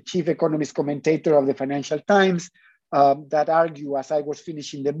 the chief economist commentator of the Financial Times, that argue, as I was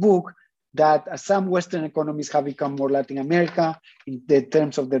finishing the book, that some Western economies have become more Latin America in the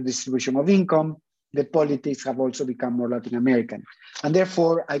terms of their distribution of income. The politics have also become more Latin American. And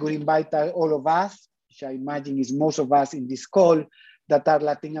therefore, I would invite all of us, which I imagine is most of us in this call, that are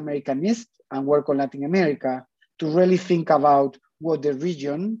Latin Americanists and work on Latin America, to really think about what the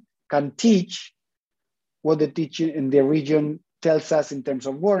region can teach, what the teaching in the region tells us in terms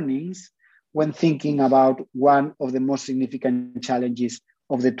of warnings, when thinking about one of the most significant challenges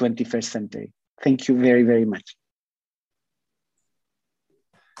of the 21st century. Thank you very, very much.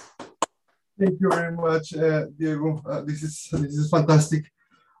 Thank you very much, Diego. This is fantastic.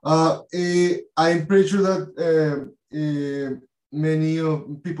 I'm pretty sure that many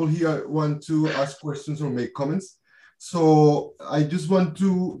of people here want to ask questions or make comments. So I just want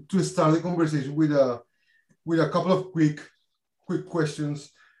to start the conversation with a couple of quick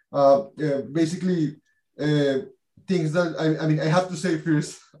questions. Basically, things that I have to say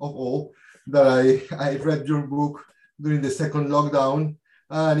first of all that I read your book during the second lockdown,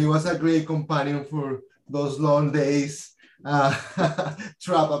 and it was a great companion for those long days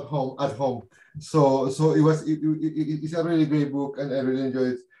trapped at home. So it's a really great book, and I really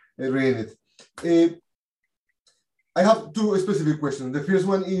enjoyed reading it. I have two specific questions. The first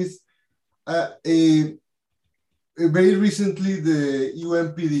one is very recently the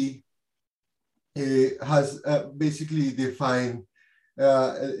UNPD has basically defined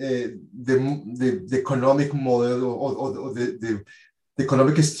the economic model or the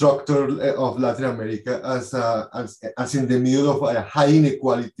economic structure of Latin America as in the middle of a high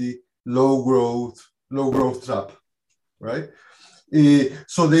inequality, low growth trap, right?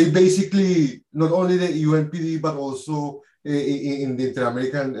 So they basically, not only the UNPD, but also in the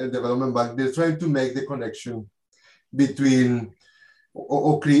Inter-American Development Bank, they're trying to make the connection between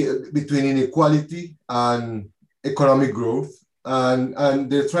inequality and economic growth, and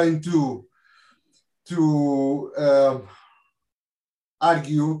they're trying to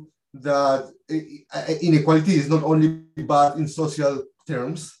argue that inequality is not only bad in social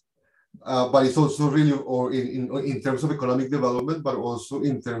terms, but it's also really, or in terms of economic development, but also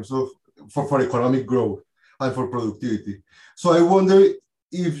in terms of for economic growth and for productivity. So I wonder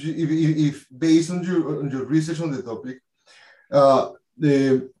if based on your research on the topic,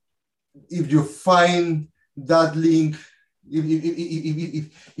 if you find that link, if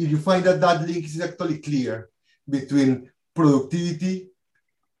you find that link is actually clear between productivity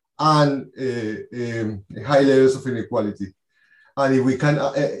and high levels of inequality, and if we can,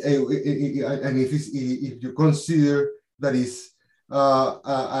 and if you consider that is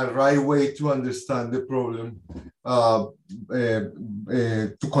a right way to understand the problem, to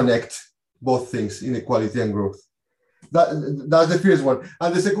connect both things, inequality and growth. That's the first one.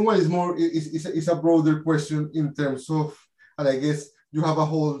 And the second one is more is a broader question in terms of, and I guess you have a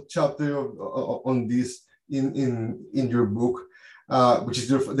whole chapter on this in your book, which is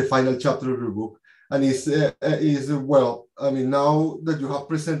the final chapter of your book. And well, I mean, now that you have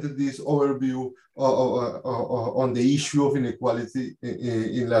presented this overview on the issue of inequality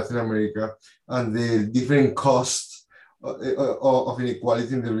in Latin America and the different costs of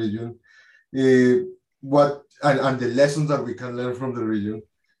inequality in the region, and the lessons that we can learn from the region,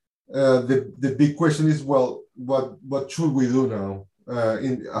 the big question is, well, what should we do now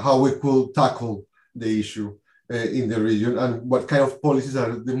in how we could tackle the issue in the region, and what kind of policies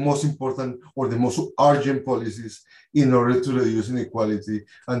are the most important or the most urgent policies in order to reduce inequality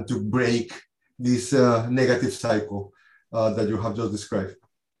and to break this negative cycle that you have just described?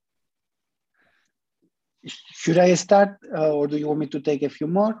 Should I start, or do you want me to take a few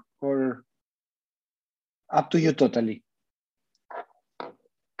more, or up to you totally?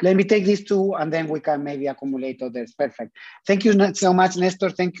 Let me take these two and then we can maybe accumulate others. Perfect. Thank you so much, Nestor.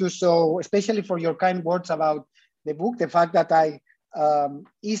 Thank you especially for your kind words about the book. The fact that I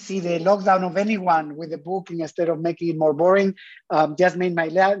easy the lockdown of anyone with the book instead of making it more boring just made my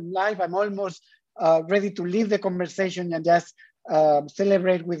life. I'm almost ready to leave the conversation and just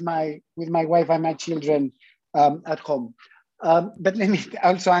celebrate with my wife and my children at home. But let me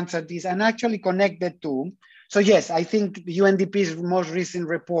also answer this and actually connect the two. So yes, I think the UNDP's most recent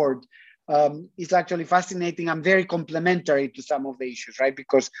report is actually fascinating and very complementary to some of the issues, right?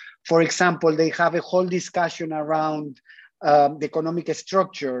 Because, for example, they have a whole discussion around the economic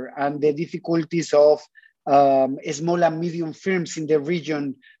structure and the difficulties of small and medium firms in the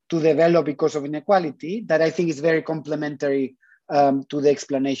region to develop because of inequality that I think is very complementary to the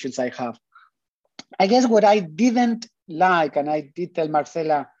explanations I have. I guess what I didn't like, and I did tell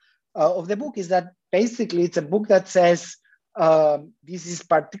Marcela of the book, is that basically it's a book that says this is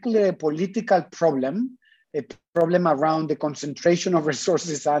particularly a political problem, a problem around the concentration of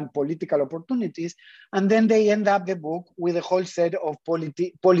resources and political opportunities. And then they end up the book with a whole set of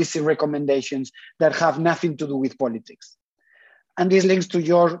policy recommendations that have nothing to do with politics. And this links to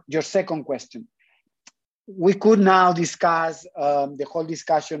your second question. We could now discuss the whole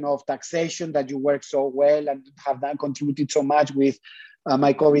discussion of taxation that you work so well and have done contributed so much with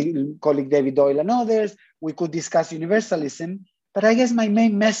my colleague David Doyle and others. We could discuss universalism, but I guess my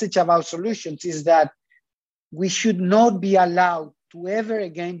main message about solutions is that we should not be allowed to ever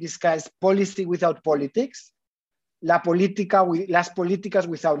again discuss policy without politics, las políticas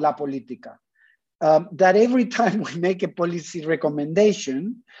without la política. That every time we make a policy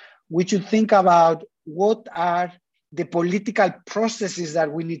recommendation, we should think about what are the political processes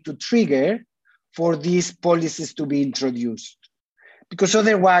that we need to trigger for these policies to be introduced. Because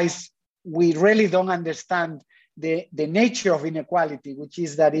otherwise, we really don't understand the nature of inequality, which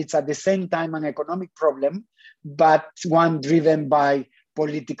is that it's at the same time an economic problem, but one driven by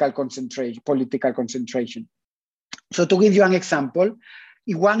political concentration. So to give you an example,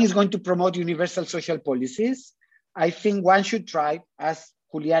 if one is going to promote universal social policies, I think one should try, as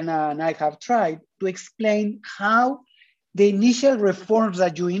Juliana and I have tried, to explain how the initial reforms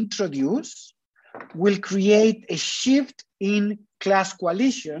that you introduce will create a shift in class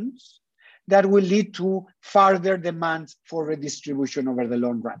coalitions that will lead to further demands for redistribution over the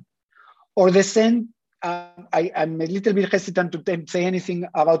long run. Or the same, I'm a little bit hesitant to say anything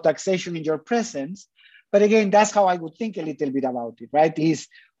about taxation in your presence, but again, that's how I would think a little bit about it, right? Is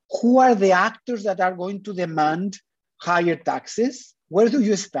who are the actors that are going to demand higher taxes? Where do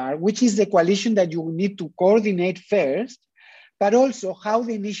you start? Which is the coalition that you need to coordinate first, but also how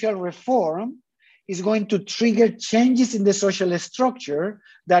the initial reform is going to trigger changes in the social structure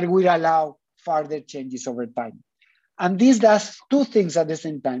that will allow further changes over time. And this does two things at the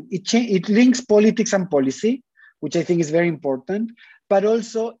same time. It links politics and policy, which I think is very important, but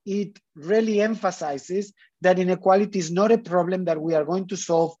also it really emphasizes that inequality is not a problem that we are going to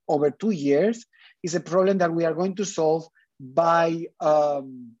solve over 2 years. It's a problem that we are going to solve by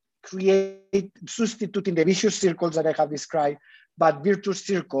substituting the vicious circles that I have described, but virtuous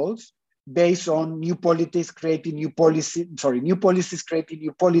circles based on new policies creating new policies creating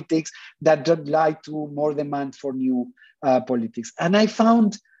new politics that lead to more demand for new politics. And I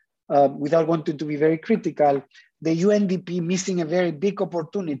found, without wanting to be very critical, the UNDP missing a very big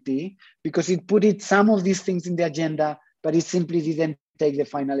opportunity because it put some of these things in the agenda, but it simply didn't take the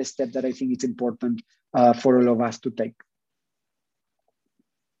final step that I think it's important for all of us to take.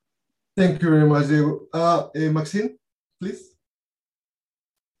 Thank you very much, Diego. Maxine, please.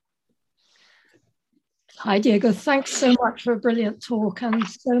 Hi, Diego. Thanks so much for a brilliant talk and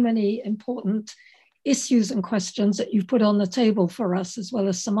so many important issues and questions that you've put on the table for us, as well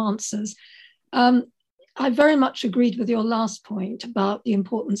as some answers. I very much agreed with your last point about the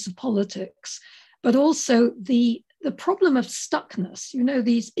importance of politics, but also the the problem of stuckness, you know,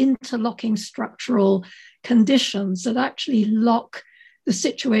 these interlocking structural conditions that actually lock the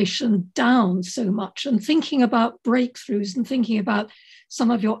situation down so much, and thinking about breakthroughs and thinking about some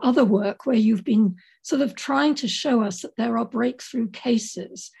of your other work where you've been sort of trying to show us that there are breakthrough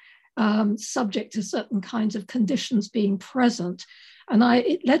cases subject to certain kinds of conditions being present. And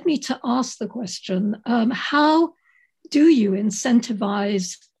it led me to ask the question, how do you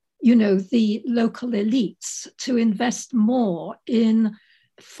incentivize, you know, the local elites to invest more in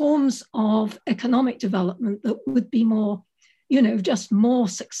forms of economic development that would be more, you know, just more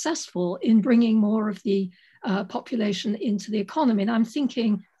successful in bringing more of the population into the economy? And I'm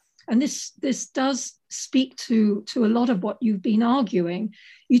thinking, and this does speak to a lot of what you've been arguing.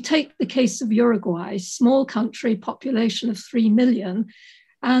 You take the case of Uruguay, small country, population of 3 million,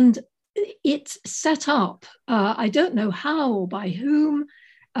 and it set up, I don't know how or by whom,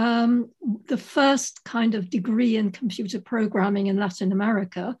 the first kind of degree in computer programming in Latin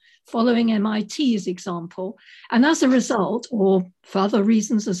America, following MIT's example. And as a result, or for other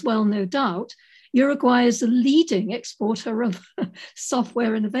reasons as well, no doubt, Uruguay is a leading exporter of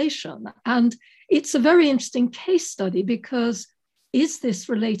software innovation. And it's a very interesting case study, because is this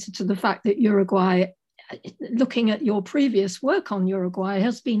related to the fact that Uruguay, looking at your previous work on Uruguay,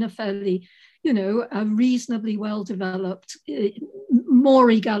 has been a fairly, you know, a reasonably well-developed,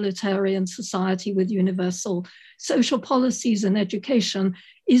 more egalitarian society with universal social policies and education?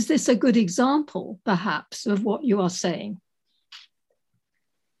 Is this a good example, perhaps, of what you are saying?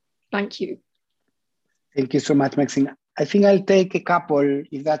 Thank you. Thank you so much, Maxine. I think I'll take a couple,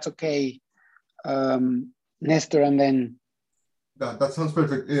 if that's okay. Nestor, and then... That sounds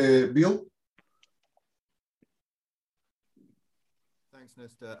perfect. Bill? Thanks,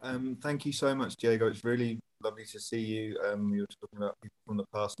 Nestor. Thank you so much, Diego. It's really lovely to see you. You were talking about people from the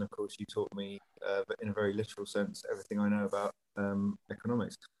past, and of course you taught me, but in a very literal sense, everything I know about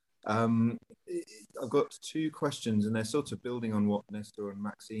economics. I've got two questions, and they're sort of building on what Nestor and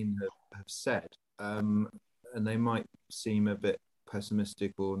Maxine have said. And they might seem a bit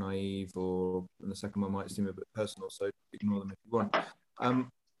pessimistic or naive, and the second one might seem a bit personal, so ignore them if you want.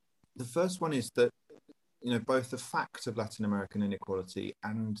 The first one is that, you know, both the fact of Latin American inequality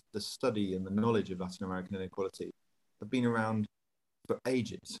and the study and the knowledge of Latin American inequality have been around for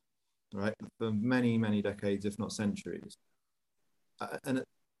ages, right? For many, many decades, if not centuries.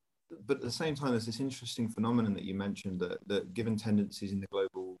 But at the same time, there's this interesting phenomenon that you mentioned, that given tendencies in the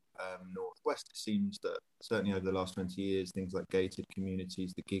global Northwest, it seems that certainly over the last 20 years, things like gated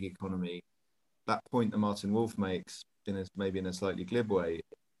communities, the gig economy, that point that Martin Wolf makes, maybe in a slightly glib way,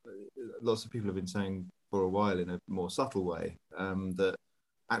 lots of people have been saying for a while in a more subtle way, that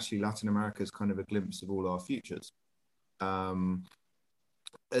actually Latin America is kind of a glimpse of all our futures. And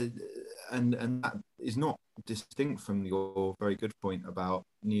that is not distinct from your very good point about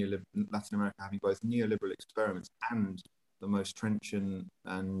Latin America having both neoliberal experiments and the most trenchant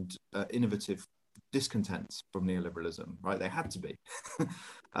and innovative discontents from neoliberalism, right? They had to be,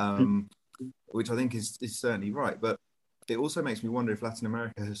 which I think is certainly right. But it also makes me wonder if Latin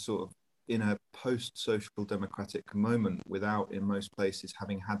America has sort of, in a post-social democratic moment, without in most places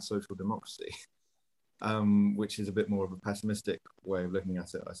having had social democracy, which is a bit more of a pessimistic way of looking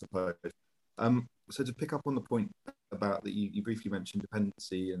at it, I suppose. So to pick up on the point about that you briefly mentioned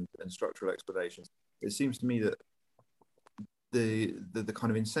dependency and structural explanations, it seems to me that the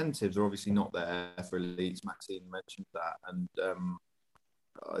kind of incentives are obviously not there for elites. Maxine mentioned that, and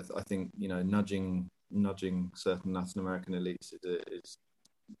I think, you know, nudging certain Latin American elites is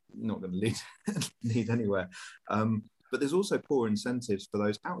not going to lead anywhere. But there's also poor incentives for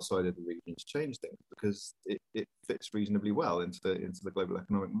those outside of the region to change things, because it fits reasonably well into the global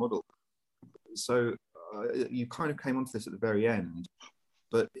economic model. So you kind of came onto this at the very end,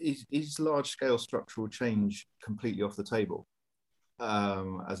 but is large-scale structural change completely off the table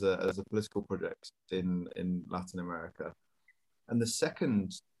as a political project in Latin America? And the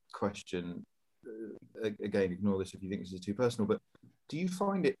second question, again, ignore this if you think this is too personal, but do you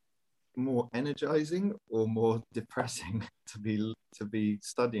find it more energizing or more depressing to be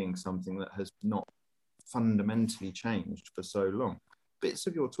studying something that has not fundamentally changed for so long? Bits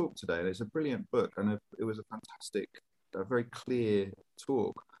of your talk today, and it's a brilliant book, and it was a fantastic, very clear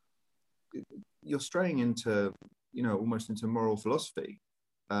talk. You're straying into, you know, almost into moral philosophy,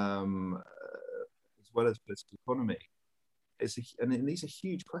 as well as political economy. And these are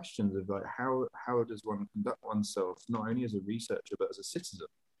huge questions of like how does one conduct oneself, not only as a researcher but as a citizen,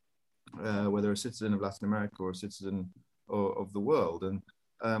 whether a citizen of Latin America or a citizen of the world. And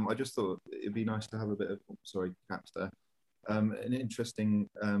I just thought it'd be nice to have a bit of, caps there, an interesting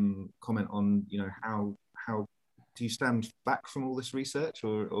comment on, you know, how do you stand back from all this research,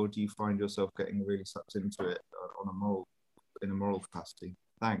 or do you find yourself getting really sucked into it in a moral capacity?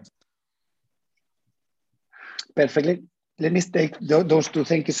 Thanks. Perfectly. Let me take those two.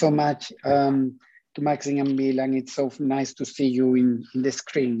 Thank you so much to Maxine and Bill, and it's so nice to see you in the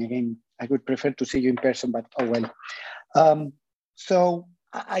screen. Again, I would prefer to see you in person, but oh well. So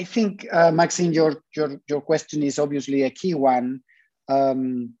I think, Maxine, your question is obviously a key one,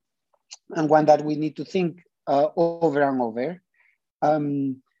 and one that we need to think over and over.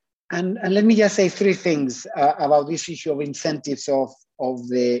 And let me just say three things about this issue of incentives of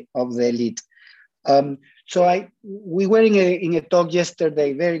the elite. So we were in a talk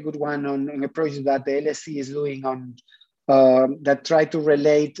yesterday, very good one, on a project that the LSE is doing on that try to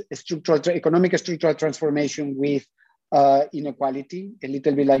relate economic structural transformation with inequality, a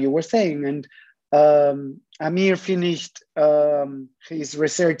little bit like you were saying. And Amir finished his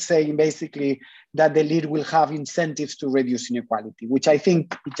research saying basically that the elite will have incentives to reduce inequality, which I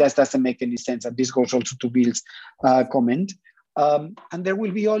think it just doesn't make any sense. And this goes also to Bill's comment. And there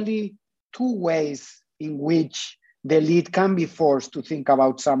will be only two ways in which the elite can be forced to think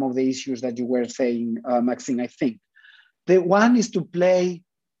about some of the issues that you were saying, Maxine, I think. The one is to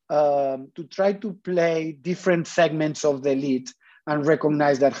try to play different segments of the elite and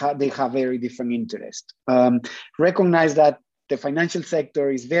recognize that they have very different interests. Recognize that the financial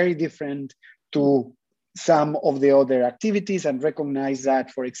sector is very different to some of the other activities, and recognize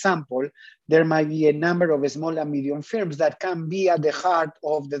that, for example, there might be a number of small and medium firms that can be at the heart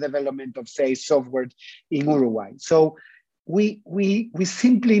of the development of, say, software in Uruguay. So we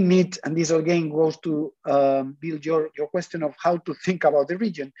simply need, and this again goes to build your question of how to think about the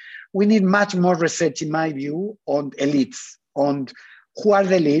region, we need much more research, in my view, on elites, on who are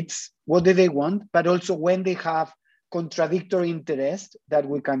the elites, what do they want, but also when they have contradictory interests that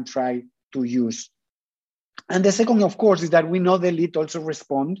we can try to use. And the second, of course, is that we know the elite also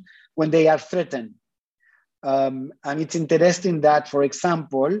respond when they are threatened. And it's interesting that, for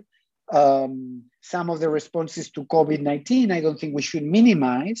example, some of the responses to COVID-19, I don't think we should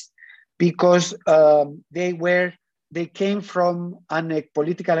minimize, because they came from a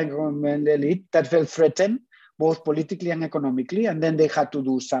political and governmental elite that felt threatened, both politically and economically, and then they had to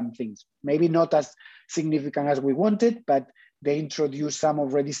do some things. Maybe not as significant as we wanted, but they introduced some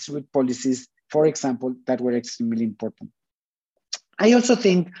of redistributive policies, for example, that were extremely important. I also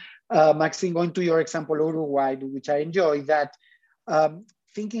think, Maxine, going to your example, Uruguay, which I enjoy, that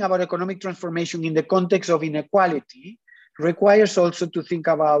thinking about economic transformation in the context of inequality requires also to think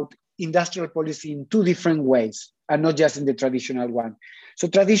about industrial policy in two different ways, and not just in the traditional one. So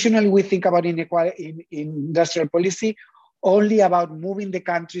traditionally, we think about inequality in industrial policy only about moving the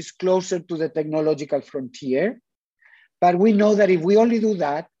countries closer to the technological frontier. But we know that if we only do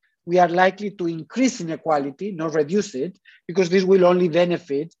that, we are likely to increase inequality, not reduce it, because this will only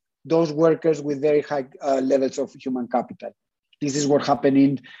benefit those workers with very high levels of human capital. This is what happened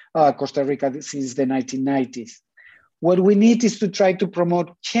in Costa Rica since the 1990s. What we need is to try to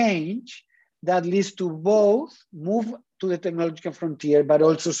promote change that leads to both move to the technological frontier, but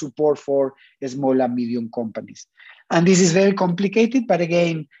also support for small and medium companies. And this is very complicated, but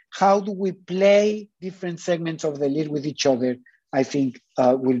again, how do we play different segments of the elite with each other, I think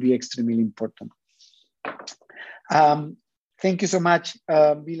will be extremely important. Thank you so much,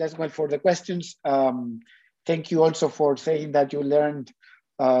 Bill, as well, for the questions. Thank you also for saying that you learned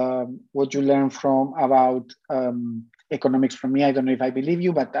what you learned about economics from me. I don't know if I believe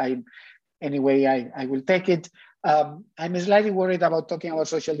you, but anyway, I will take it. I'm slightly worried about talking about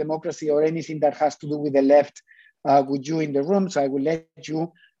social democracy or anything that has to do with the left with you in the room, so I will let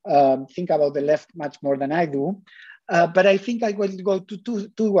you think about the left much more than I do. But I think I will go to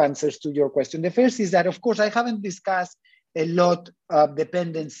two answers to your question. The first is that, of course, I haven't discussed a lot of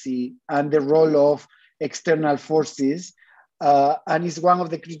dependency and the role of external forces, and it's one of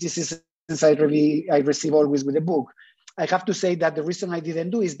the criticisms I receive always with the book. I have to say that the reason I didn't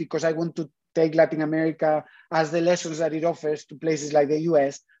do is because I want to take Latin America as the lessons that it offers to places like the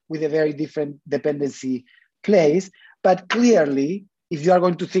US with a very different dependency place. But clearly, if you are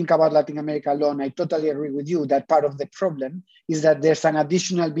going to think about Latin America alone, I totally agree with you that part of the problem is that there's an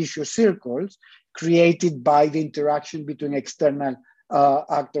additional vicious circles created by the interaction between external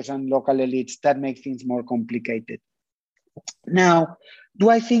actors and local elites that make things more complicated. Now, do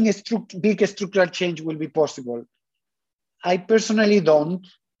I think a big structural change will be possible? I personally don't,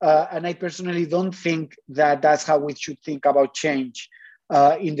 and I personally don't think that that's how we should think about change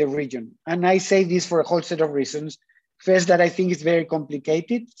in the region. And I say this for a whole set of reasons. First, that I think it's very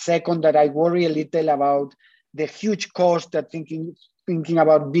complicated. Second, that I worry a little about the huge cost that thinking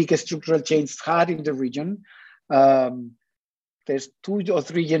about big structural change had in the region. There's 2 or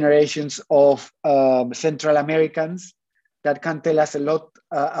 3 generations of Central Americans that can tell us a lot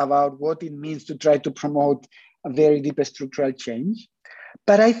about what it means to try to promote a very deep structural change.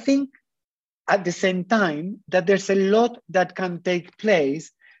 But I think at the same time that there's a lot that can take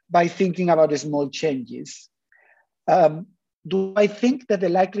place by thinking about the small changes. Do I think that the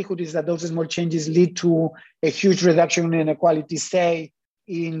likelihood is that those small changes lead to a huge reduction in inequality, say,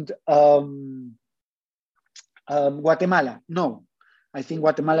 in Guatemala? No. I think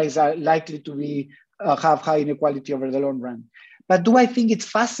Guatemala is likely to be have high inequality over the long run. But do I think it's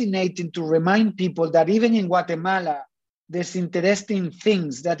fascinating to remind people that even in Guatemala, there's interesting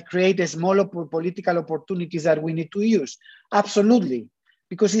things that create a small political opportunities that we need to use? Absolutely.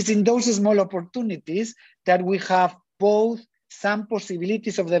 Because it's in those small opportunities that we have both some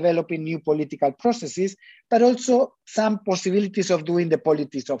possibilities of developing new political processes, but also some possibilities of doing the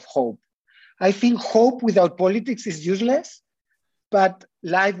politics of hope. I think hope without politics is useless, but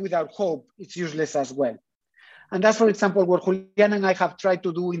life without hope is useless as well. And that's, for example, what Juliana and I have tried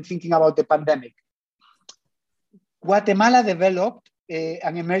to do in thinking about the pandemic. Guatemala developed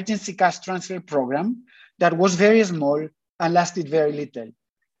an emergency cash transfer program that was very small and lasted very little.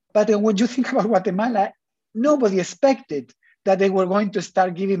 But when you think about Guatemala, nobody expected that they were going to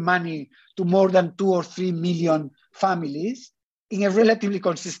start giving money to more than 2 or 3 million families in a relatively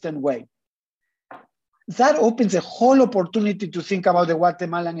consistent way. That opens a whole opportunity to think about the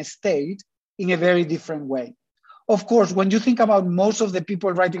Guatemalan state in a very different way. Of course, when you think about most of the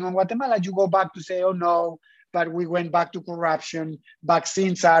people writing on Guatemala, you go back to say, oh no, but we went back to corruption,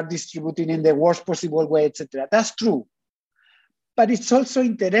 vaccines are distributed in the worst possible way, etc. That's true. But it's also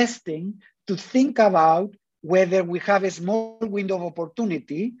interesting to think about whether we have a small window of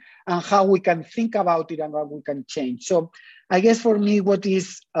opportunity and how we can think about it and how we can change. So I guess for me, what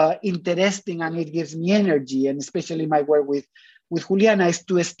is interesting and it gives me energy, and especially my work with Juliana, is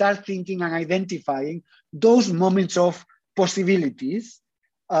to start thinking and identifying those moments of possibilities,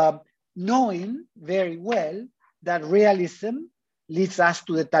 knowing very well that realism leads us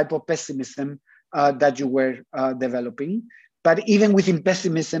to the type of pessimism that you were developing. But even within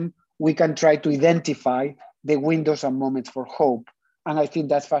pessimism, we can try to identify the windows and moments for hope. And I think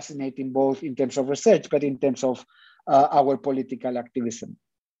that's fascinating, both in terms of research, but in terms of our political activism.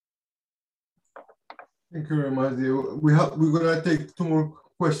 Thank you very much, Diego. We're gonna take 2 more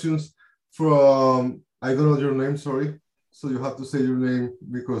questions from, I don't know your name, sorry. So you have to say your name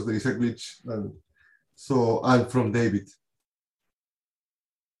because there is a glitch. And so I'm from David.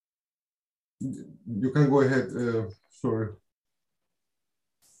 You can go ahead, sorry.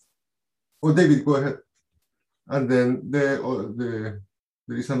 Oh, David, go ahead. And then there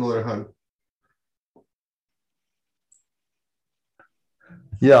is another hand.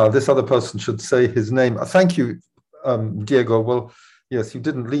 Yeah, this other person should say his name. Thank you, Diego. Well, yes, you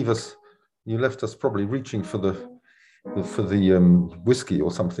didn't leave us. You left us probably reaching for the whiskey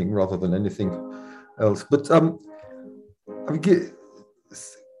or something rather than anything else. But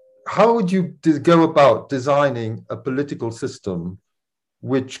how would you go about designing a political system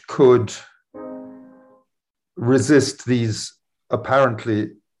which could resist these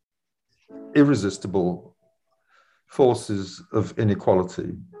apparently irresistible forces of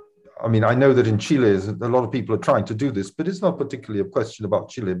inequality? I mean, I know that in Chile, a lot of people are trying to do this, but it's not particularly a question about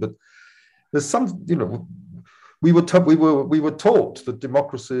Chile. But there's some, you know, we were taught that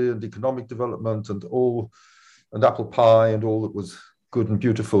democracy and economic development and apple pie and all that was good and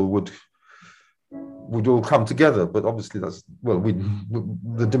beautiful would all come together. But obviously that's, well,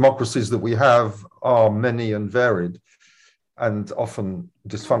 the democracies that we have are many and varied and often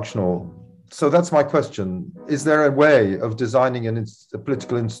dysfunctional. So that's my question. Is there a way of designing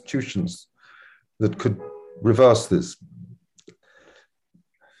political institutions that could reverse this?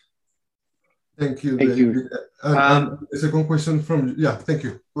 Thank you. Thank you. And the second question from, thank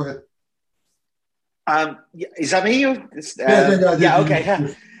you. Go ahead. Is that me? Yeah, okay.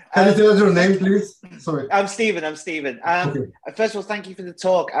 Can you tell us your name, please? Sorry. I'm Stephen. Okay. First of all, thank you for the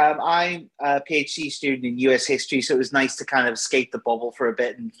talk. I'm a PhD student in US history, so it was nice to kind of escape the bubble for a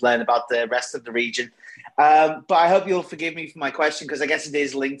bit and learn about the rest of the region. But I hope you'll forgive me for my question, because I guess it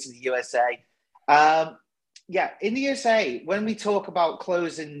is linked to the USA. In the USA, when we talk about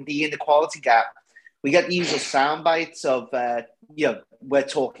closing the inequality gap, we get the usual sound bites of, we're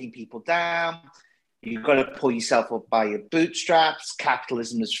talking people down. You've got to pull yourself up by your bootstraps.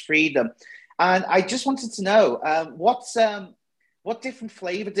 Capitalism is freedom. And I just wanted to know what different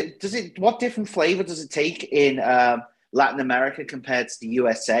flavor does it take in Latin America compared to the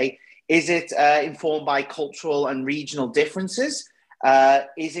USA? Is it informed by cultural and regional differences?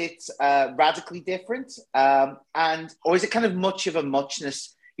 Is it radically different? Or is it kind of much of a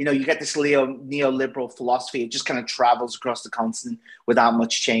muchness? You know, you get this neoliberal philosophy. It just kind of travels across the continent without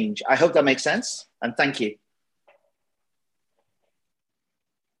much change. I hope that makes sense. And thank you.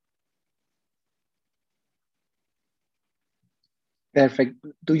 Perfect.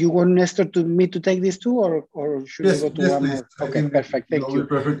 Do you want Nestor me to take this too, or should I go to one please. more? Okay, perfect. Thank you.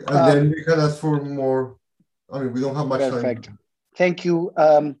 Perfect. And then we can ask for more. I mean, we don't have much perfect. time. Thank you.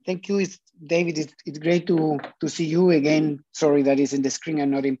 Thank you, David. It's great to see you again. Sorry that it's in the screen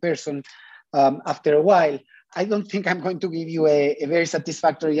and not in person. After a while, I don't think I'm going to give you a very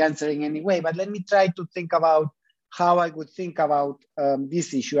satisfactory answer in any way, but let me try to think about how I would think about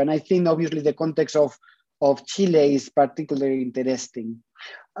this issue. And I think obviously the context of Chile is particularly interesting.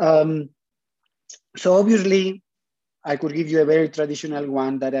 So obviously, I could give you a very traditional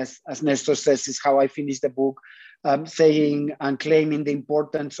one that, as Nestor says, is how I finished the book, saying and claiming the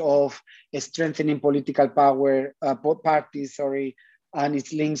importance of strengthening political power, parties, and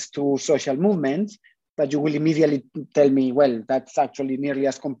its links to social movements. But you will immediately tell me, well, that's actually nearly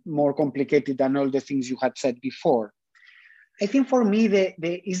as more complicated than all the things you had said before. I think for me,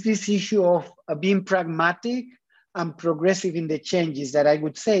 is this issue of being pragmatic and progressive in the changes that I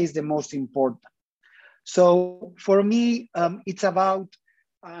would say is the most important. So for me, it's about,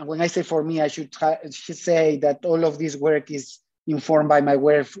 when I say for me, I should say that all of this work is informed by my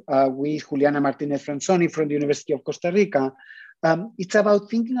work with Juliana Martinez Franzoni from the University of Costa Rica. It's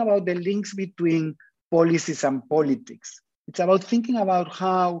about thinking about the links between policies and politics. It's about thinking about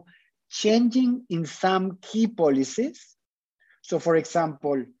how changing in some key policies, so for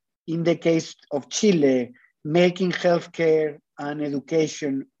example, in the case of Chile, making healthcare and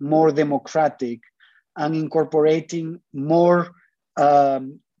education more democratic and incorporating more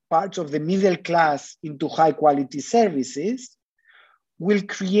parts of the middle class into high quality services will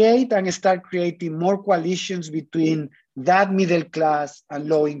create and start creating more coalitions between that middle class and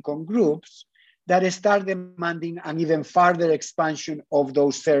low income groups that start demanding an even further expansion of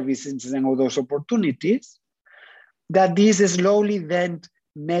those services and of those opportunities. That this slowly then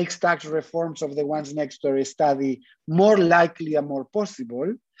makes tax reforms of the ones next to our study more likely and more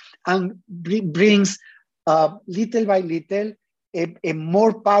possible, and brings little by little a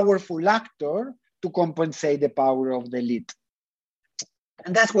more powerful actor to compensate the power of the elite.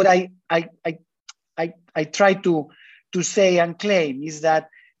 And that's what I try to say and claim, is that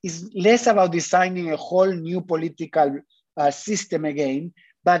it's less about designing a whole new political system again,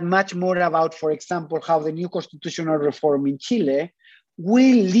 but much more about, for example, how the new constitutional reform in Chile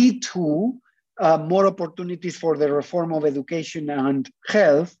will lead to more opportunities for the reform of education and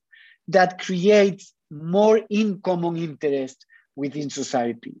health that creates more in common interest within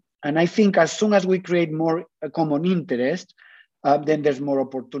society. And I think as soon as we create more common interest, then there's more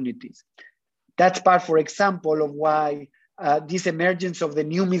opportunities. That's part, for example, of why this emergence of the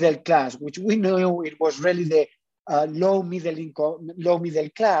new middle class, which we know it was really the low middle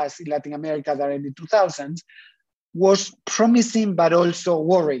class in Latin America that in the 2000s, was promising but also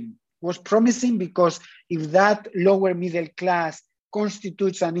worrying. Was promising because if that lower middle class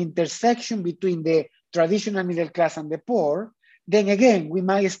constitutes an intersection between the traditional middle class and the poor, then again, we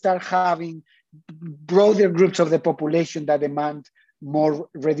might start having broader groups of the population that demand more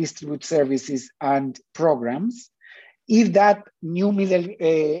redistributed services and programs. If that new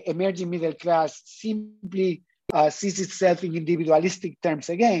emerging middle class simply sees itself in individualistic terms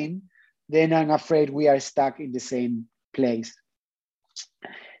again, then I'm afraid we are stuck in the same place.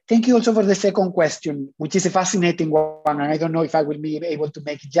 Thank you also for the second question, which is a fascinating one, and I don't know if I will be able to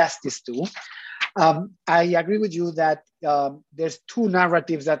make justice to. I agree with you that there's two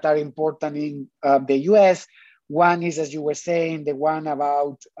narratives that are important in the US. One is, as you were saying, the one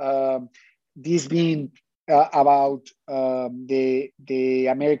about this being about the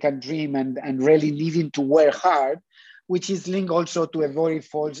American dream and really needing to work hard, which is linked also to a very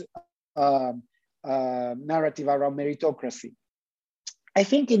false narrative around meritocracy. I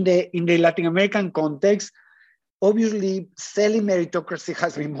think in the Latin American context, obviously selling meritocracy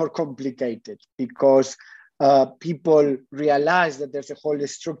has been more complicated because people realize that there's a whole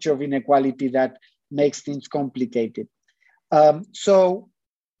structure of inequality that makes things complicated. So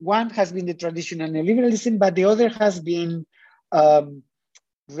one has been the traditional neoliberalism, but the other has been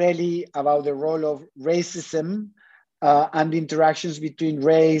really about the role of racism and interactions between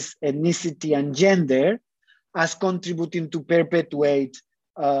race, ethnicity, and gender as contributing to perpetuate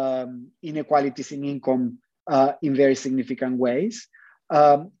inequalities in income in very significant ways.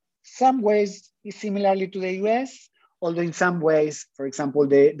 Some ways similarly to the US, although in some ways, for example,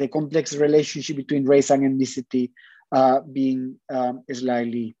 the complex relationship between race and ethnicity being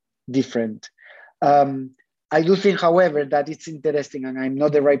slightly different. I do think, however, that it's interesting, and I'm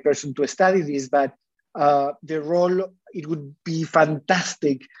not the right person to study this, but the role, it would be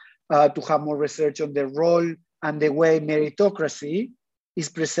fantastic to have more research on the role and the way meritocracy is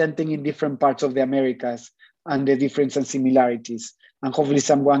presenting in different parts of the Americas and the differences and similarities. And hopefully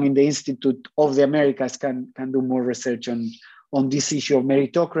someone in the Institute of the Americas can do more research on this issue of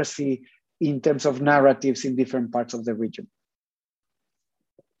meritocracy in terms of narratives in different parts of the region.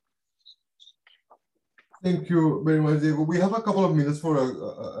 Thank you very much, Diego. We have a couple of minutes for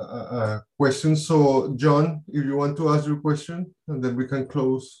a question. So, John, if you want to ask your question, and then we can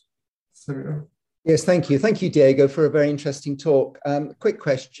close the seminar. Yes, thank you. Thank you, Diego, for a very interesting talk. Quick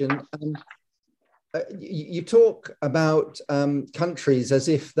question. You talk about countries as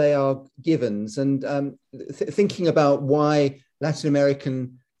if they are givens, and thinking about why Latin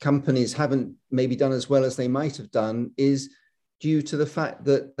American companies haven't maybe done as well as they might have done is due to the fact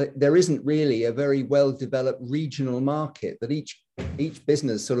that there isn't really a very well-developed regional market, that each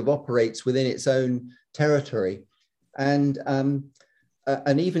business sort of operates within its own territory. And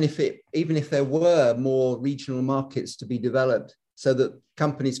even if there were more regional markets to be developed so that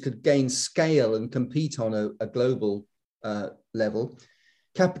companies could gain scale and compete on a global level,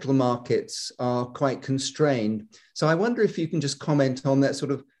 capital markets are quite constrained. So I wonder if you can just comment on that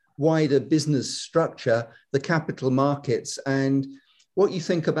sort of wider business structure, the capital markets, and what you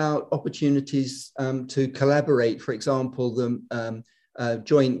think about opportunities to collaborate, for example, the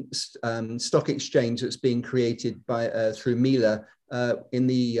joint stock exchange that's being created by through MILA in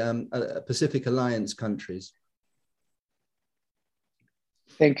the Pacific Alliance countries.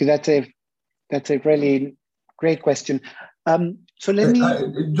 Thank you. That's a really great question. So let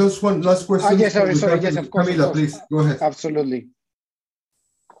me just one last question. Yes, sorry. Yes, of course. Camila, please go ahead. Absolutely.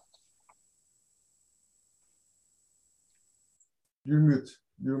 You're mute.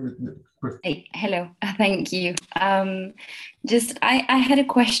 Hey, hello, thank you. I had a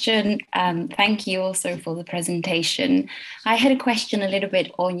question. Thank you also for the presentation. I had a question a little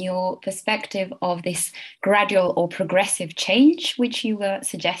bit on your perspective of this gradual or progressive change, which you were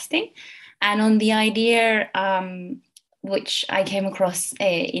suggesting, and on the idea which I came across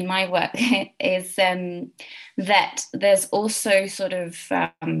in my work is that there's also sort of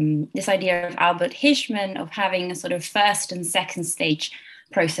this idea of Albert Hirschman of having a sort of first and second stage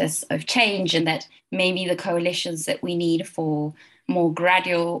process of change, and that maybe the coalitions that we need for more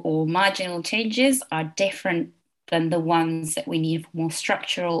gradual or marginal changes are different than the ones that we need for more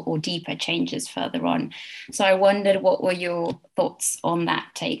structural or deeper changes further on. So I wondered, what were your thoughts on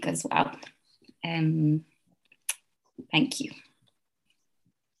that take as well? Thank you.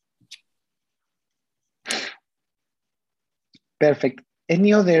 Perfect.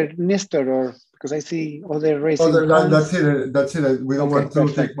 Any other, Nestor, or because I see other raising hands? That's it. We don't want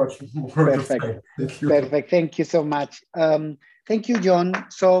to take much more. Perfect. Thank you. Perfect. Thank you so much. Thank you, John.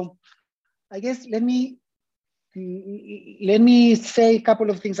 So I guess let me say a couple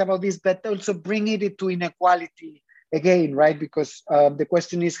of things about this, but also bring it to inequality again, right? Because the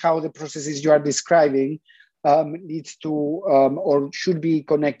question is how the processes you are describing leads to or should be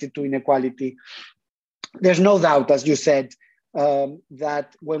connected to inequality. There's no doubt, as you said,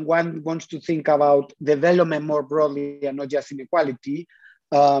 that when one wants to think about development more broadly and not just inequality,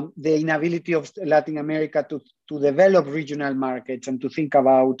 the inability of Latin America to develop regional markets and to think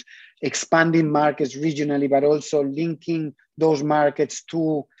about expanding markets regionally, but also linking those markets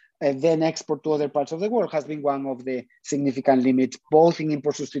to then export to other parts of the world has been one of the significant limits, both in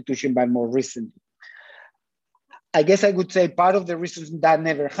import substitution, but more recently. I guess I would say part of the reason that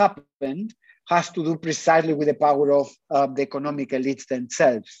never happened has to do precisely with the power of the economic elites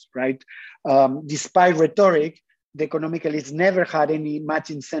themselves, right? Despite rhetoric, the economic elites never had any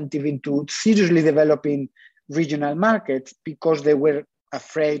much incentive into seriously developing regional markets because they were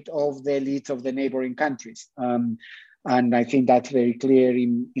afraid of the elites of the neighboring countries. And I think that's very clear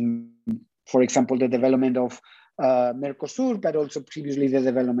in, for example, the development of Mercosur, but also previously the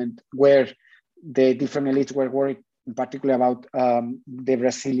development where the different elites were worried, in particular about the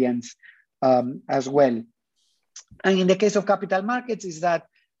Brazilians as well. And in the case of capital markets is that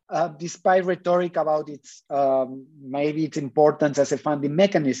despite rhetoric about its maybe its importance as a funding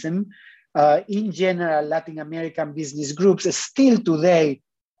mechanism, in general, Latin American business groups still today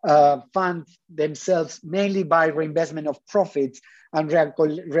fund themselves mainly by reinvestment of profits and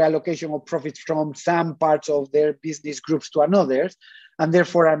reallocation of profits from some parts of their business groups to another, and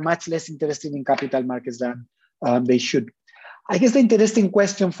therefore are much less interested in capital markets than they should. I guess the interesting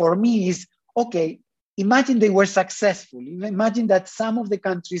question for me is, okay, imagine they were successful. Imagine that some of the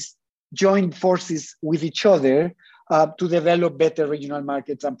countries joined forces with each other to develop better regional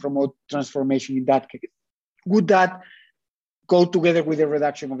markets and promote transformation in that case? Would that go together with the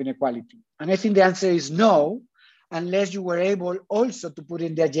reduction of inequality? And I think the answer is no, unless you were able also to put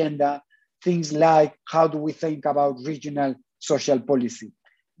in the agenda things like how do we think about regional social policy?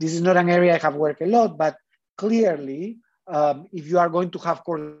 This is not an area I have worked a lot, but clearly, if you are going to have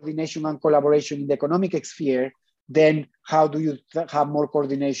coordination and collaboration in the economic sphere, then how do you have more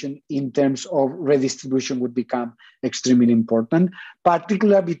coordination in terms of redistribution would become extremely important,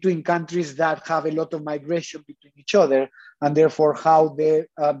 particularly between countries that have a lot of migration between each other, and therefore how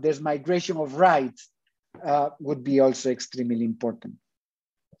there's migration of rights would be also extremely important.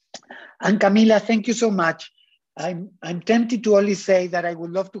 And Camila, thank you so much. I'm tempted to only say that I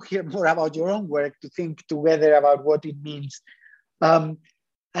would love to hear more about your own work, to think together about what it means.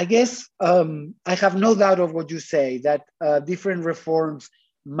 I guess I have no doubt of what you say, that different reforms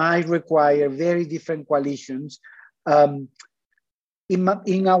might require very different coalitions. In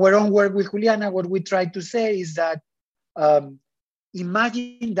our own work with Juliana, what we try to say is that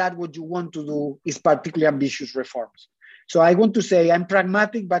imagine that what you want to do is particularly ambitious reforms. So I want to say I'm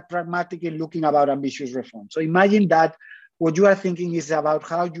pragmatic, but pragmatic in looking about ambitious reforms. So imagine that what you are thinking is about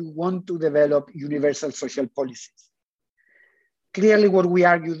how you want to develop universal social policies. Clearly, what we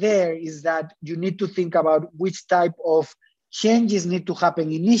argue there is that you need to think about which type of changes need to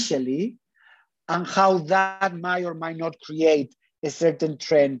happen initially and how that might or might not create a certain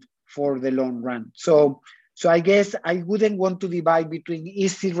trend for the long run. So I guess I wouldn't want to divide between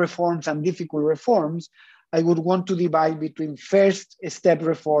easy reforms and difficult reforms. I would want to divide between first step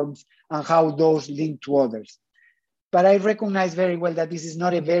reforms and how those link to others. But I recognize very well that this is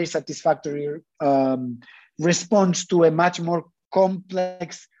not a very satisfactory response to a much more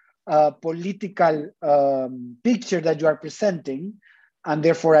complex political picture that you are presenting. And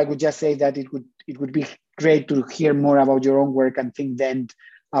therefore, I would just say that it would be great to hear more about your own work and think then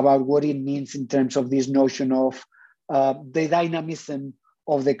about what it means in terms of this notion of the dynamism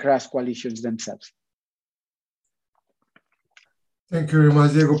of the cross coalitions themselves. Thank you very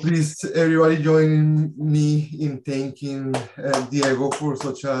much, Diego. Please, everybody join me in thanking Diego for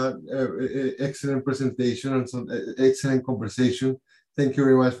such an excellent presentation and some excellent conversation. Thank you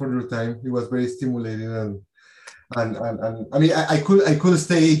very much for your time. It was very stimulating, and I mean, I could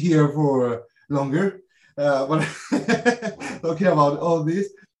stay here for longer, but talking about all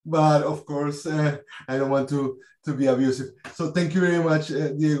this. But of course, I don't want to be abusive. So thank you very much,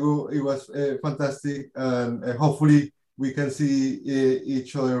 Diego. It was fantastic, and hopefully we can see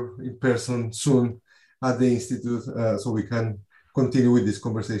each other in person soon at the Institute so we can continue with these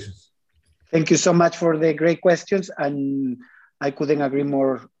conversations. Thank you so much for the great questions. And I couldn't agree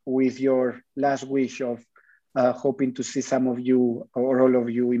more with your last wish of hoping to see some of you or all of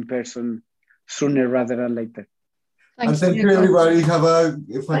you in person sooner rather than later. And thank you, everybody. Have a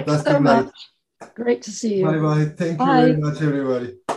fantastic night. Great to see you. Bye-bye. Thank you very much, everybody.